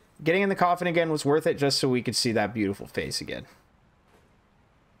worth it. Getting in the coffin again was worth it just so we could see that beautiful face again.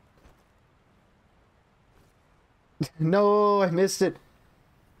 No, I missed it.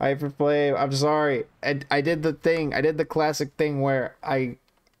 Hyperplay. I'm sorry. I did the thing. I did the classic thing where I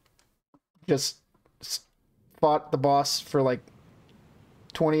just fought the boss for like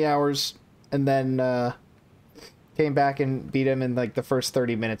 20 hours and then Came back and beat him in like the first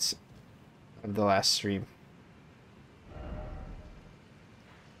 30 minutes of the last stream.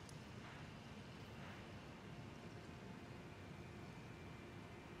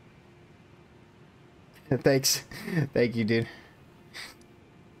 Thanks. Thank you, dude.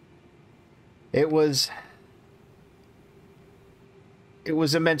 It was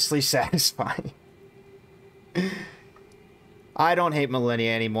immensely satisfying. I don't hate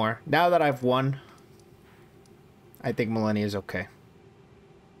Millennia anymore. Now that I've won, I think Millennia is okay.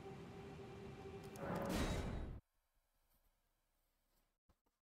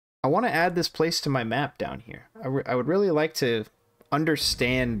 I want to add this place to my map down here. I would really like to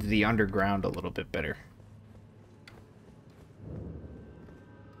understand the underground a little bit better.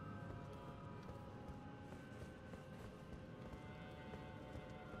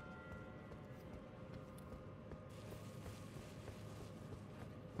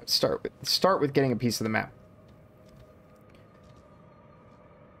 Let's start with getting a piece of the map.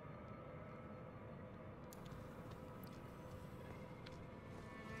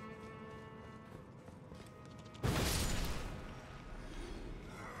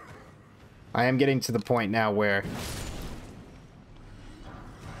 I am getting to the point now where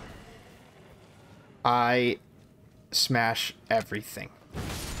I smash everything.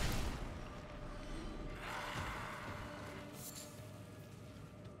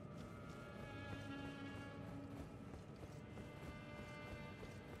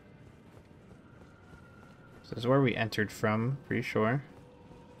 This is where we entered from, pretty sure.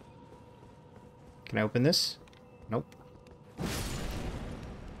 Can I open this? Nope.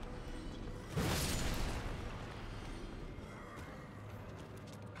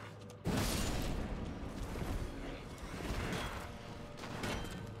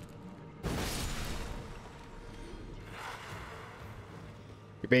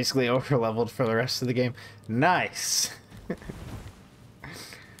 You're basically over-leveled for the rest of the game. Nice!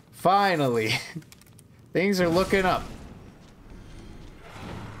 Finally! Things are looking up.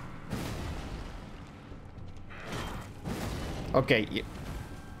 Okay.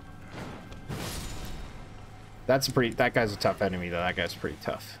 That guy's a tough enemy, though. That guy's pretty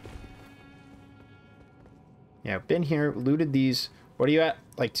tough. Yeah, been here, looted these. What are you at?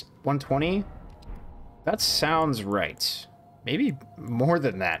 Like 120? That sounds right. Maybe more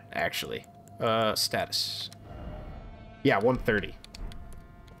than that, actually. Status. Yeah, 130.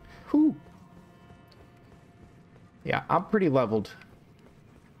 Whew. Yeah, I'm pretty leveled.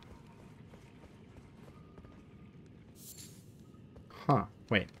 Huh,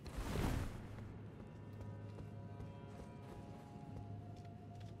 wait.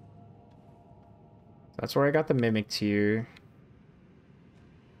 That's where I got the Mimic tier.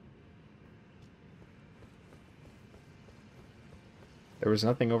 There was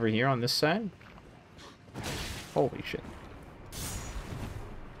nothing over here on this side? Holy shit.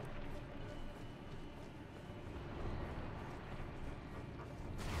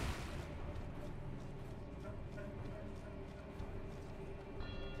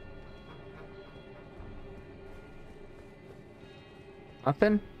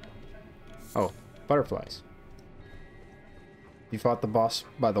 Nothing? Oh, butterflies. You fought the boss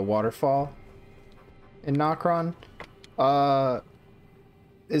by the waterfall in Nokron?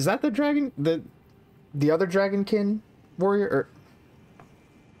 Is that the dragon? The other dragonkin warrior? Or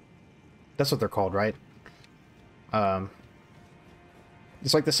that's what they're called, right?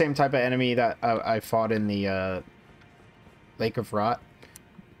 It's like the same type of enemy that I fought in the Lake of Rot.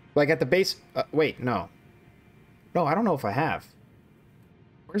 Like at the base. Wait, no. No, I don't know if I have.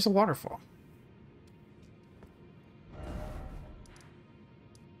 Where's the waterfall?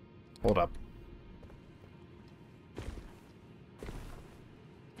 Hold up.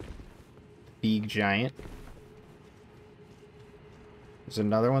 Big giant. There's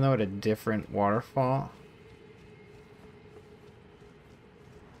another one though at a different waterfall.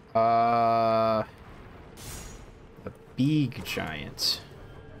 The big giant.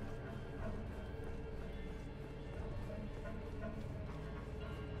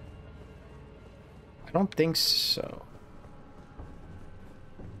 I don't think so.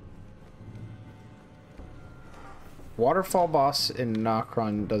 Waterfall boss in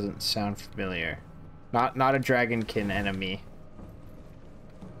Nokron doesn't sound familiar. Not a dragonkin enemy.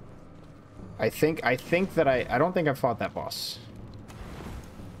 I think that I don't think I fought that boss.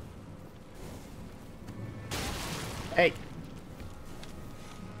 Hey.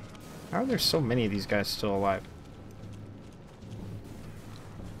 How are there so many of these guys still alive?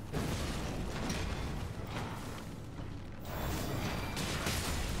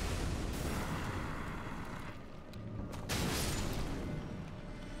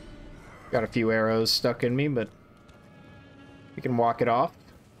 Got a few arrows stuck in me, but We can walk it off.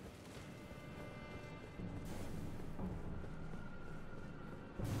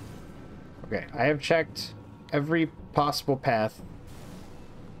 Okay, I have checked every possible path.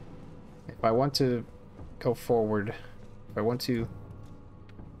 If I want to go forward, if I want to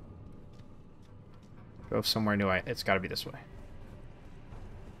go somewhere new, it's got to be this way.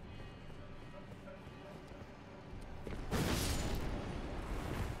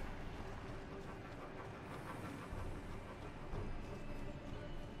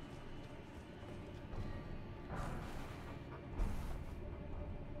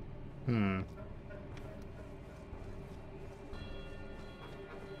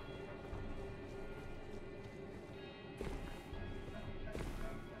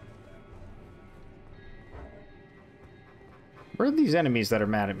 Where are these enemies that are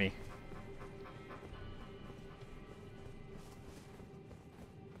mad at me?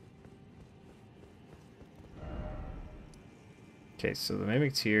 Okay, so the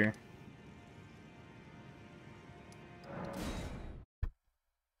mimic's here.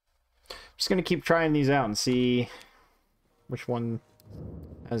 Just gonna keep trying these out and see which one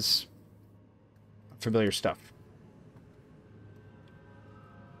has familiar stuff.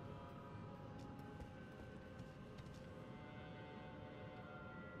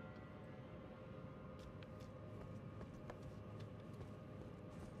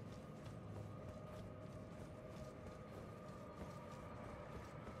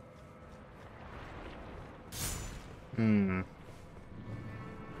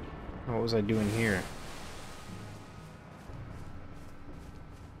 What was I doing here?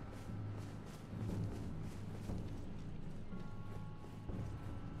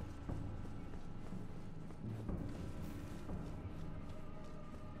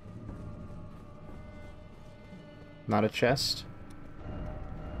 Not a chest?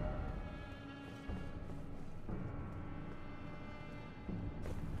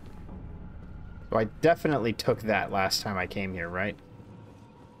 So I definitely took that last time I came here, right?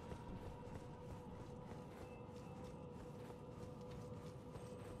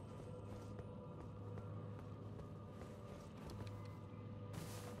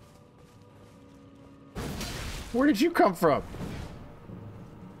 Where did you come from?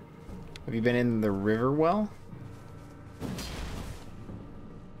 Have you been in the river well?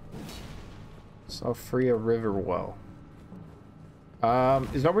 Saw free a river well.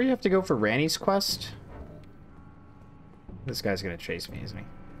 Is that where you have to go for Ranni's quest? This guy's gonna chase me, isn't he?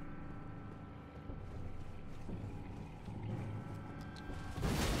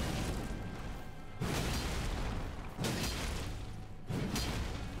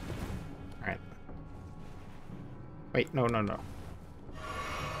 Alright. Wait, no, no, no.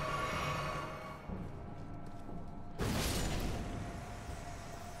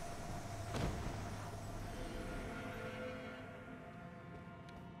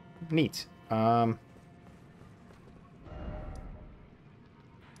 Neat.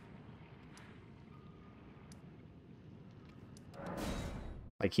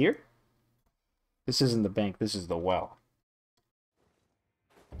 Like here? This isn't the bank, this is the well.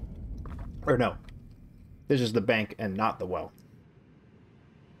 Or no. This is the bank and not the well.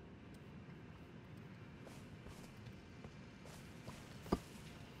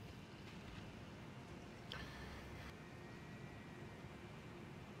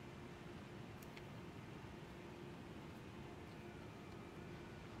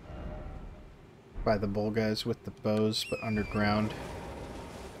 By the bull guys with the bows, but underground.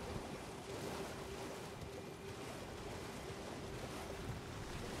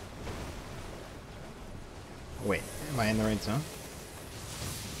 Wait, am I in the right zone?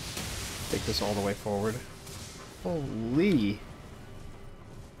 Take this all the way forward. Holy!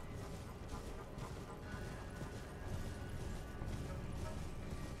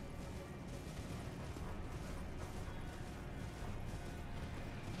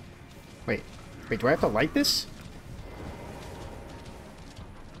 Wait. Wait, do I have to light this?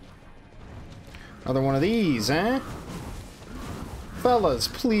 Another one of these, eh? Fellas,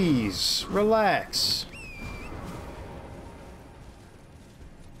 please, relax.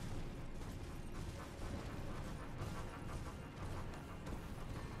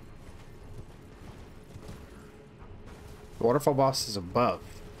 The waterfall boss is above.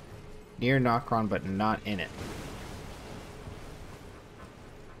 Near Nokron, but not in it.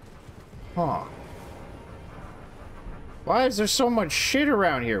 Huh. Why is there so much shit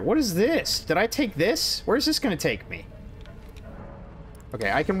around here? What is this? Did I take this? Where's this gonna take me?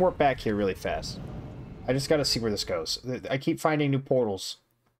 Okay, I can warp back here really fast. I just gotta see where this goes. I keep finding new portals.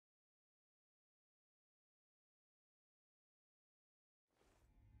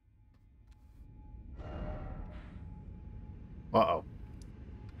 Uh-oh.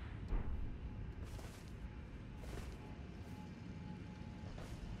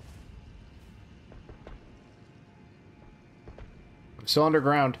 I'm still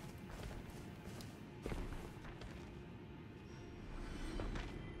underground.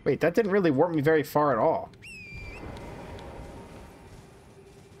 Wait, that didn't really warp me very far at all.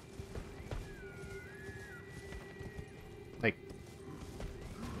 Like...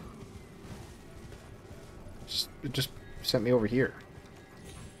 It just sent me over here.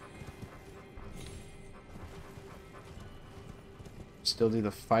 Still do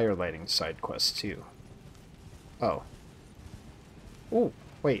the fire lighting side quest too. Oh. Oh,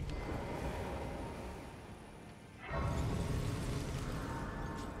 wait.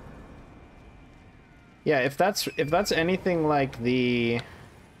 Yeah, if that's anything like the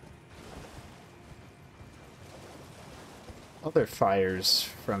other fires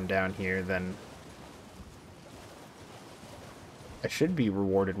from down here, then I should be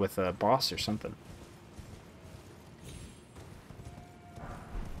rewarded with a boss or something.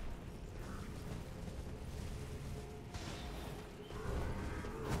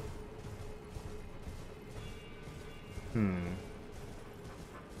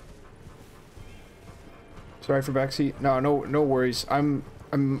 Sorry for backseat. No worries. I'm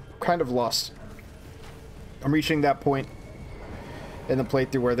kind of lost. I'm reaching that point in the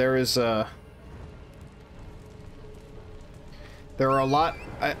playthrough where there is there are a lot.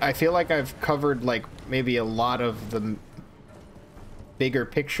 I feel like I've covered like maybe a lot of the bigger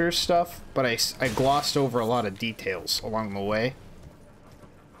picture stuff, but I glossed over a lot of details along the way.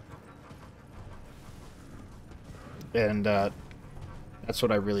 And that's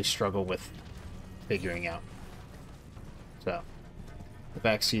what I really struggle with figuring out. So, the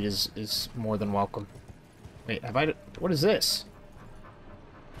backseat is more than welcome. Wait, have I... What is this?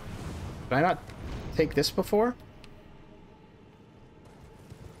 Did I not take this before?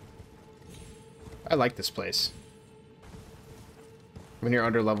 I like this place. When you're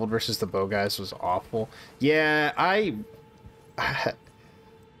underleveled versus the bow guys was awful. Yeah, I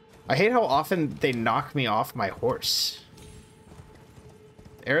hate how often they knock me off my horse.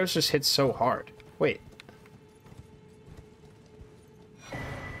 The arrows just hit so hard. Wait.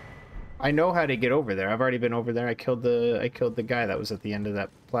 I know how to get over there. I've already been over there. I killed the guy that was at the end of that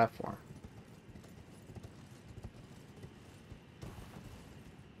platform.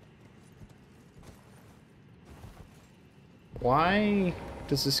 Why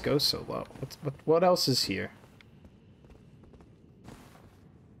does this go so low? What else is here?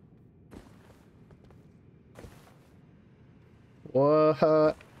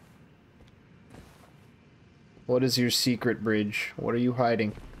 What? What is your secret bridge? What are you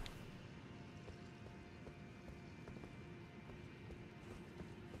hiding?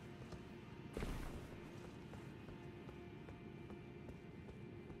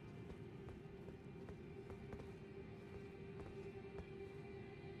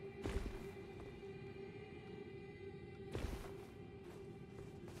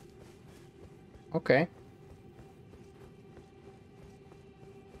 Okay.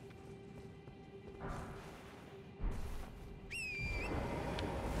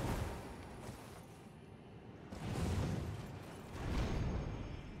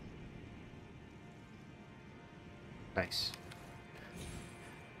 Nice.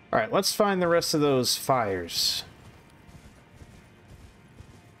 Alright, let's find the rest of those fires.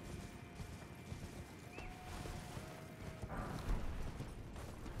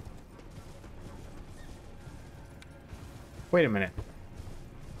 Wait a minute.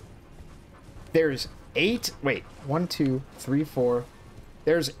 There's 8? Wait, 1, 2, 3, 4.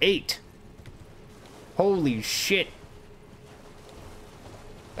 There's 8. Holy shit.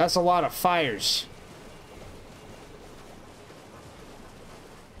 That's a lot of fires.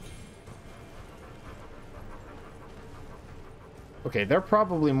 Okay, they're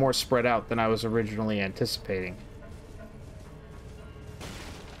probably more spread out than I was originally anticipating.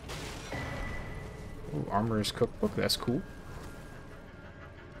 Ooh, Armorer's Cookbook, that's cool.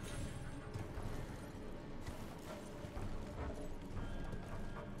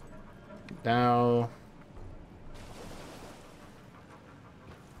 Now...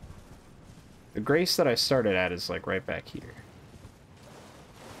 the grace that I started at is, like, right back here.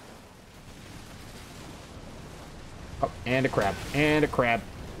 Oh, and a crab. And a crab.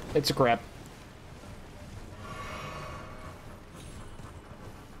 It's a crab.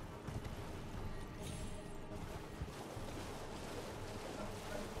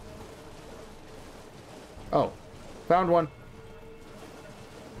 Oh. Found one.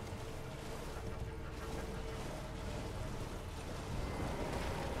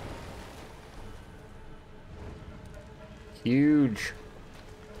 Huge.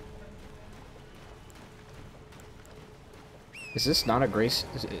 Is this not a grace?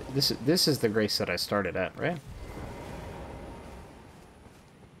 This is the grace that I started at, right?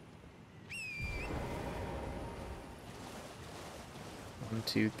 One,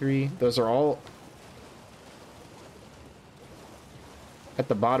 two, three. Those are all at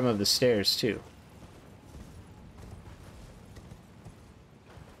the bottom of the stairs, too.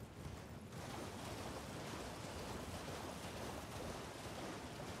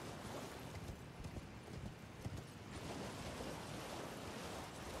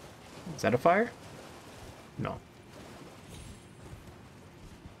 Is that a fire? No.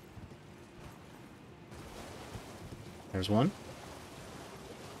 There's one.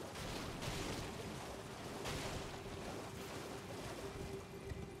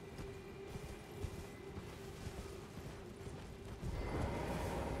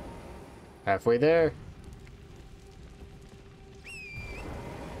 Halfway there.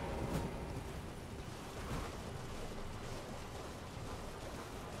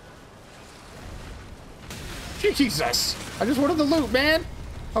 Jesus! I just wanted the loot, man!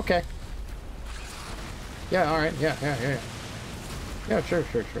 Okay. Yeah, alright. Yeah. Yeah, sure.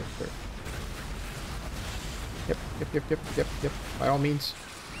 Yep. By all means.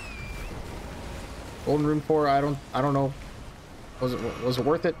 Golden Room 4, I don't know. Was it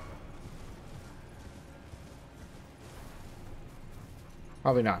worth it?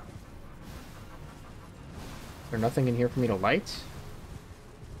 Probably not. Is there nothing in here for me to light?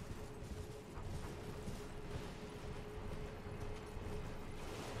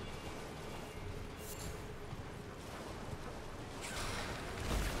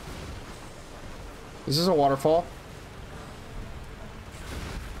 This is a waterfall.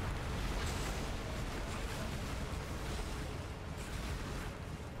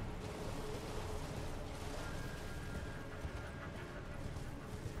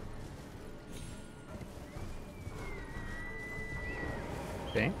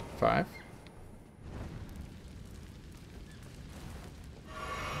 Okay, 5.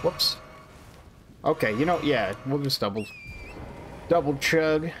 Whoops. Okay, you know, yeah, we'll just double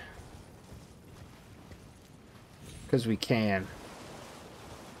chug. Because we can.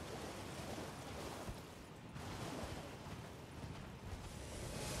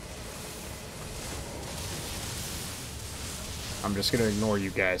 I'm just gonna ignore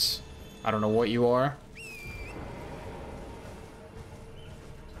you guys. I don't know what you are.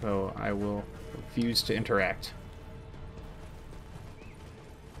 So I will refuse to interact.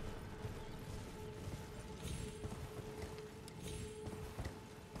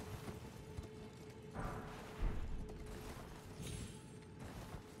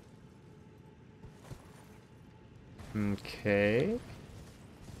 Okay.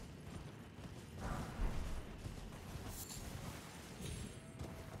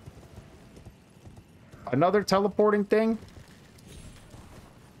 Another teleporting thing?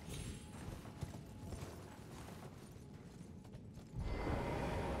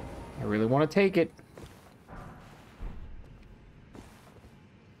 I really want to take it.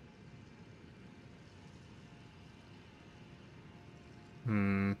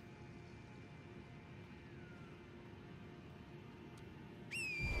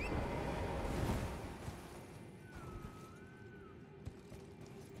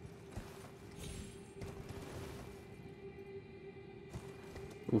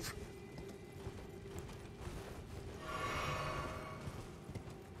 Oof.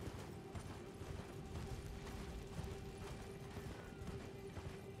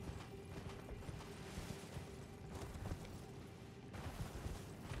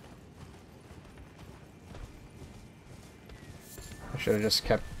 I should have just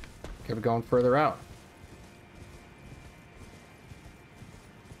kept going further out.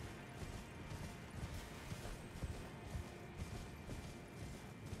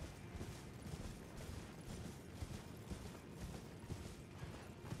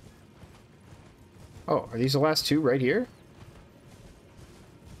 Oh, are these the last two right here?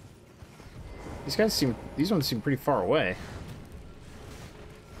 These ones seem pretty far away.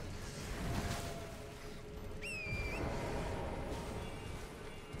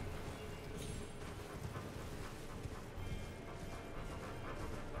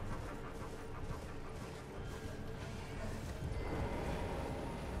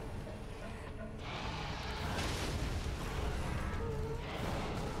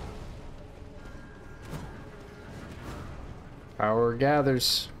 Power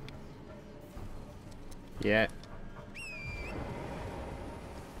gathers. Yeah.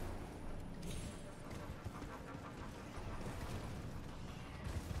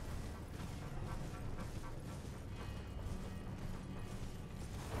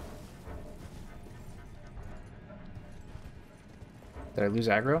 Did I lose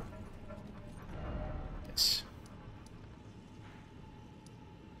aggro? Yes.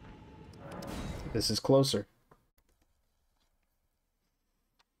 This is closer.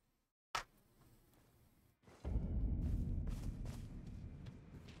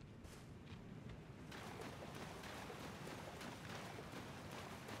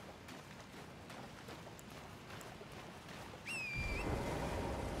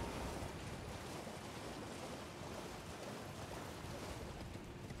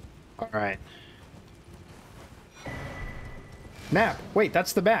 All right. Map. Wait,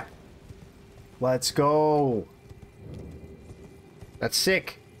 that's the map. Let's go. That's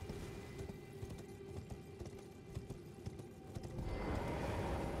sick.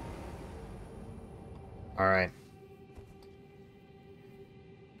 All right.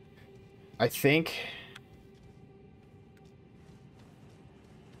 I think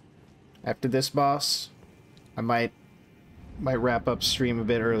after this boss, I might wrap up stream a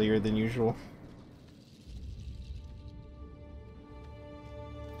bit earlier than usual.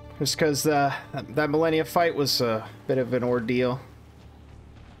 Just because that Millennia fight was a bit of an ordeal.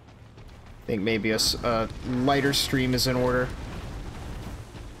 I think maybe a lighter stream is in order.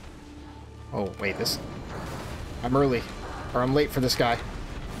 Oh, wait, this... I'm early. Or I'm late for this guy.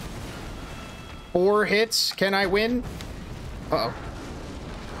 4 hits. Can I win? Uh-oh.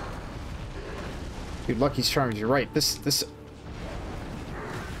 Dude, Lucky's Charms, you're right. This...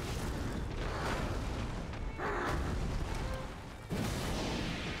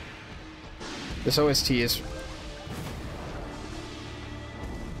 This OST is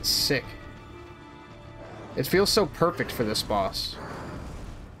sick. It feels so perfect for this boss.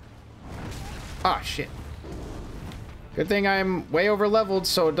 Ah, shit. Good thing I'm way over leveled,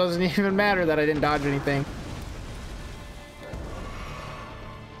 so it doesn't even matter that I didn't dodge anything.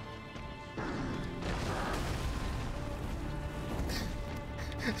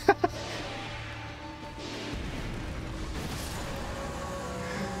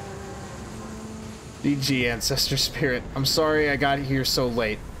 GG, Ancestor Spirit. I'm sorry I got here so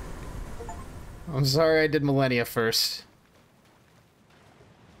late. I'm sorry I did Millennia first.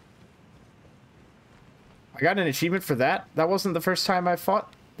 I got an achievement for that? That wasn't the first time I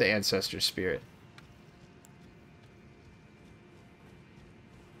fought the Ancestor Spirit.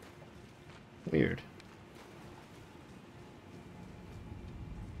 Weird.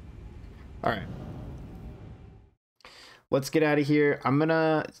 Alright. Let's get out of here.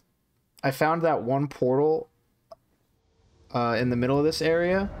 I found that one portal in the middle of this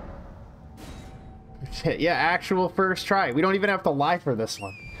area. Yeah, actual first try. We don't even have to lie for this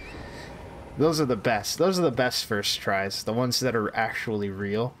one. Those are the best. Those are the best first tries. The ones that are actually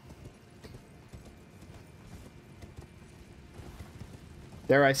real.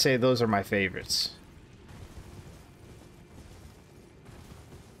 Dare I say, those are my favorites.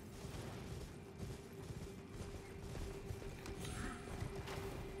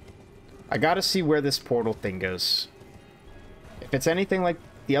 I gotta see where this portal thing goes. If it's anything like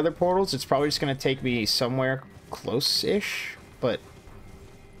the other portals, it's probably just gonna take me somewhere close-ish, but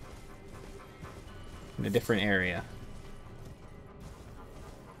in a different area.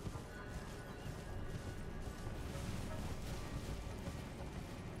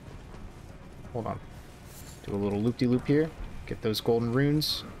 Hold on. Do a little loop-de-loop here. Get those golden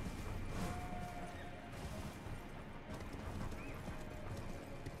runes.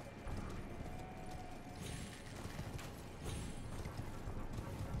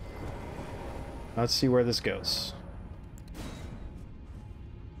 Let's see where this goes.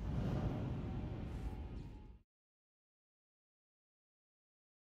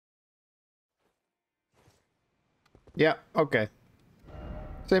 Yeah, okay.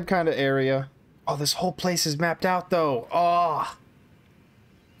 Same kind of area. Oh, this whole place is mapped out, though. Oh,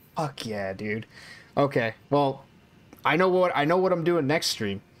 fuck yeah, dude. Okay, well, I know what I'm doing next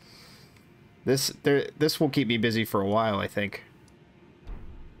stream. This will keep me busy for a while, I think.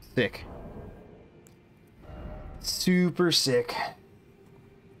 Sick. Super sick.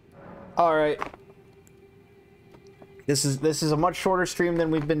 All right. This is a much shorter stream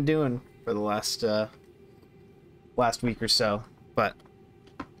than we've been doing for the last week or so, but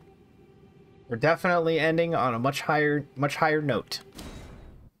we're definitely ending on a much higher note.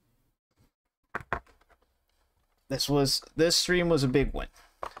 This stream was a big win.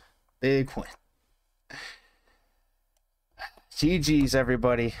 Big win. GG's,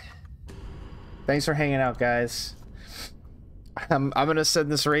 everybody. Thanks for hanging out, guys. I'm gonna send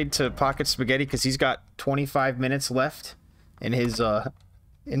this raid to Pocket Spaghetti because he's got 25 minutes left in his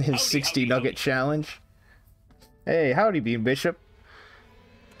 60 nugget challenge. Hey, howdy, Bean Bishop.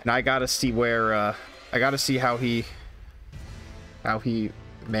 And I gotta see where I gotta see how he how he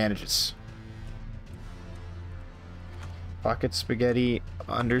manages. Pocket spaghetti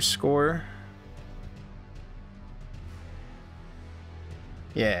underscore.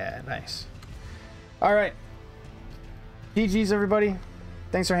 Yeah, nice. All right. GG's, everybody.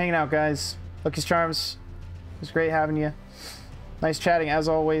 Thanks for hanging out, guys. Lucky's Charms. It was great having you. Nice chatting, as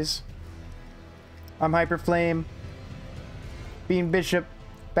always. I'm Hyperflame. Bean Bishop.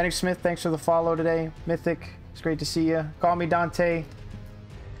 Benny Smith, thanks for the follow today. Mythic, it's great to see you. Call me Dante.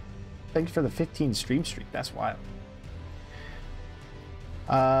 Thanks for the 15 stream streak. That's wild.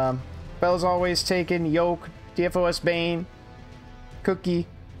 Bell's always taken. Yoke. DFOS Bane. Cookie.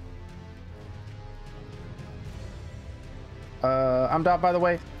 I'm Dot, by the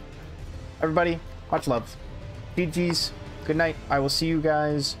way. Everybody, much love. GG's. Good night. I will see you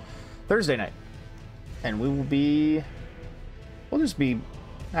guys Thursday night. And we'll just be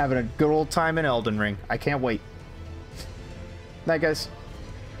having a good old time in Elden Ring. I can't wait. Night, guys.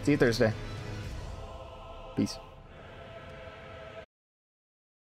 See you Thursday. Peace.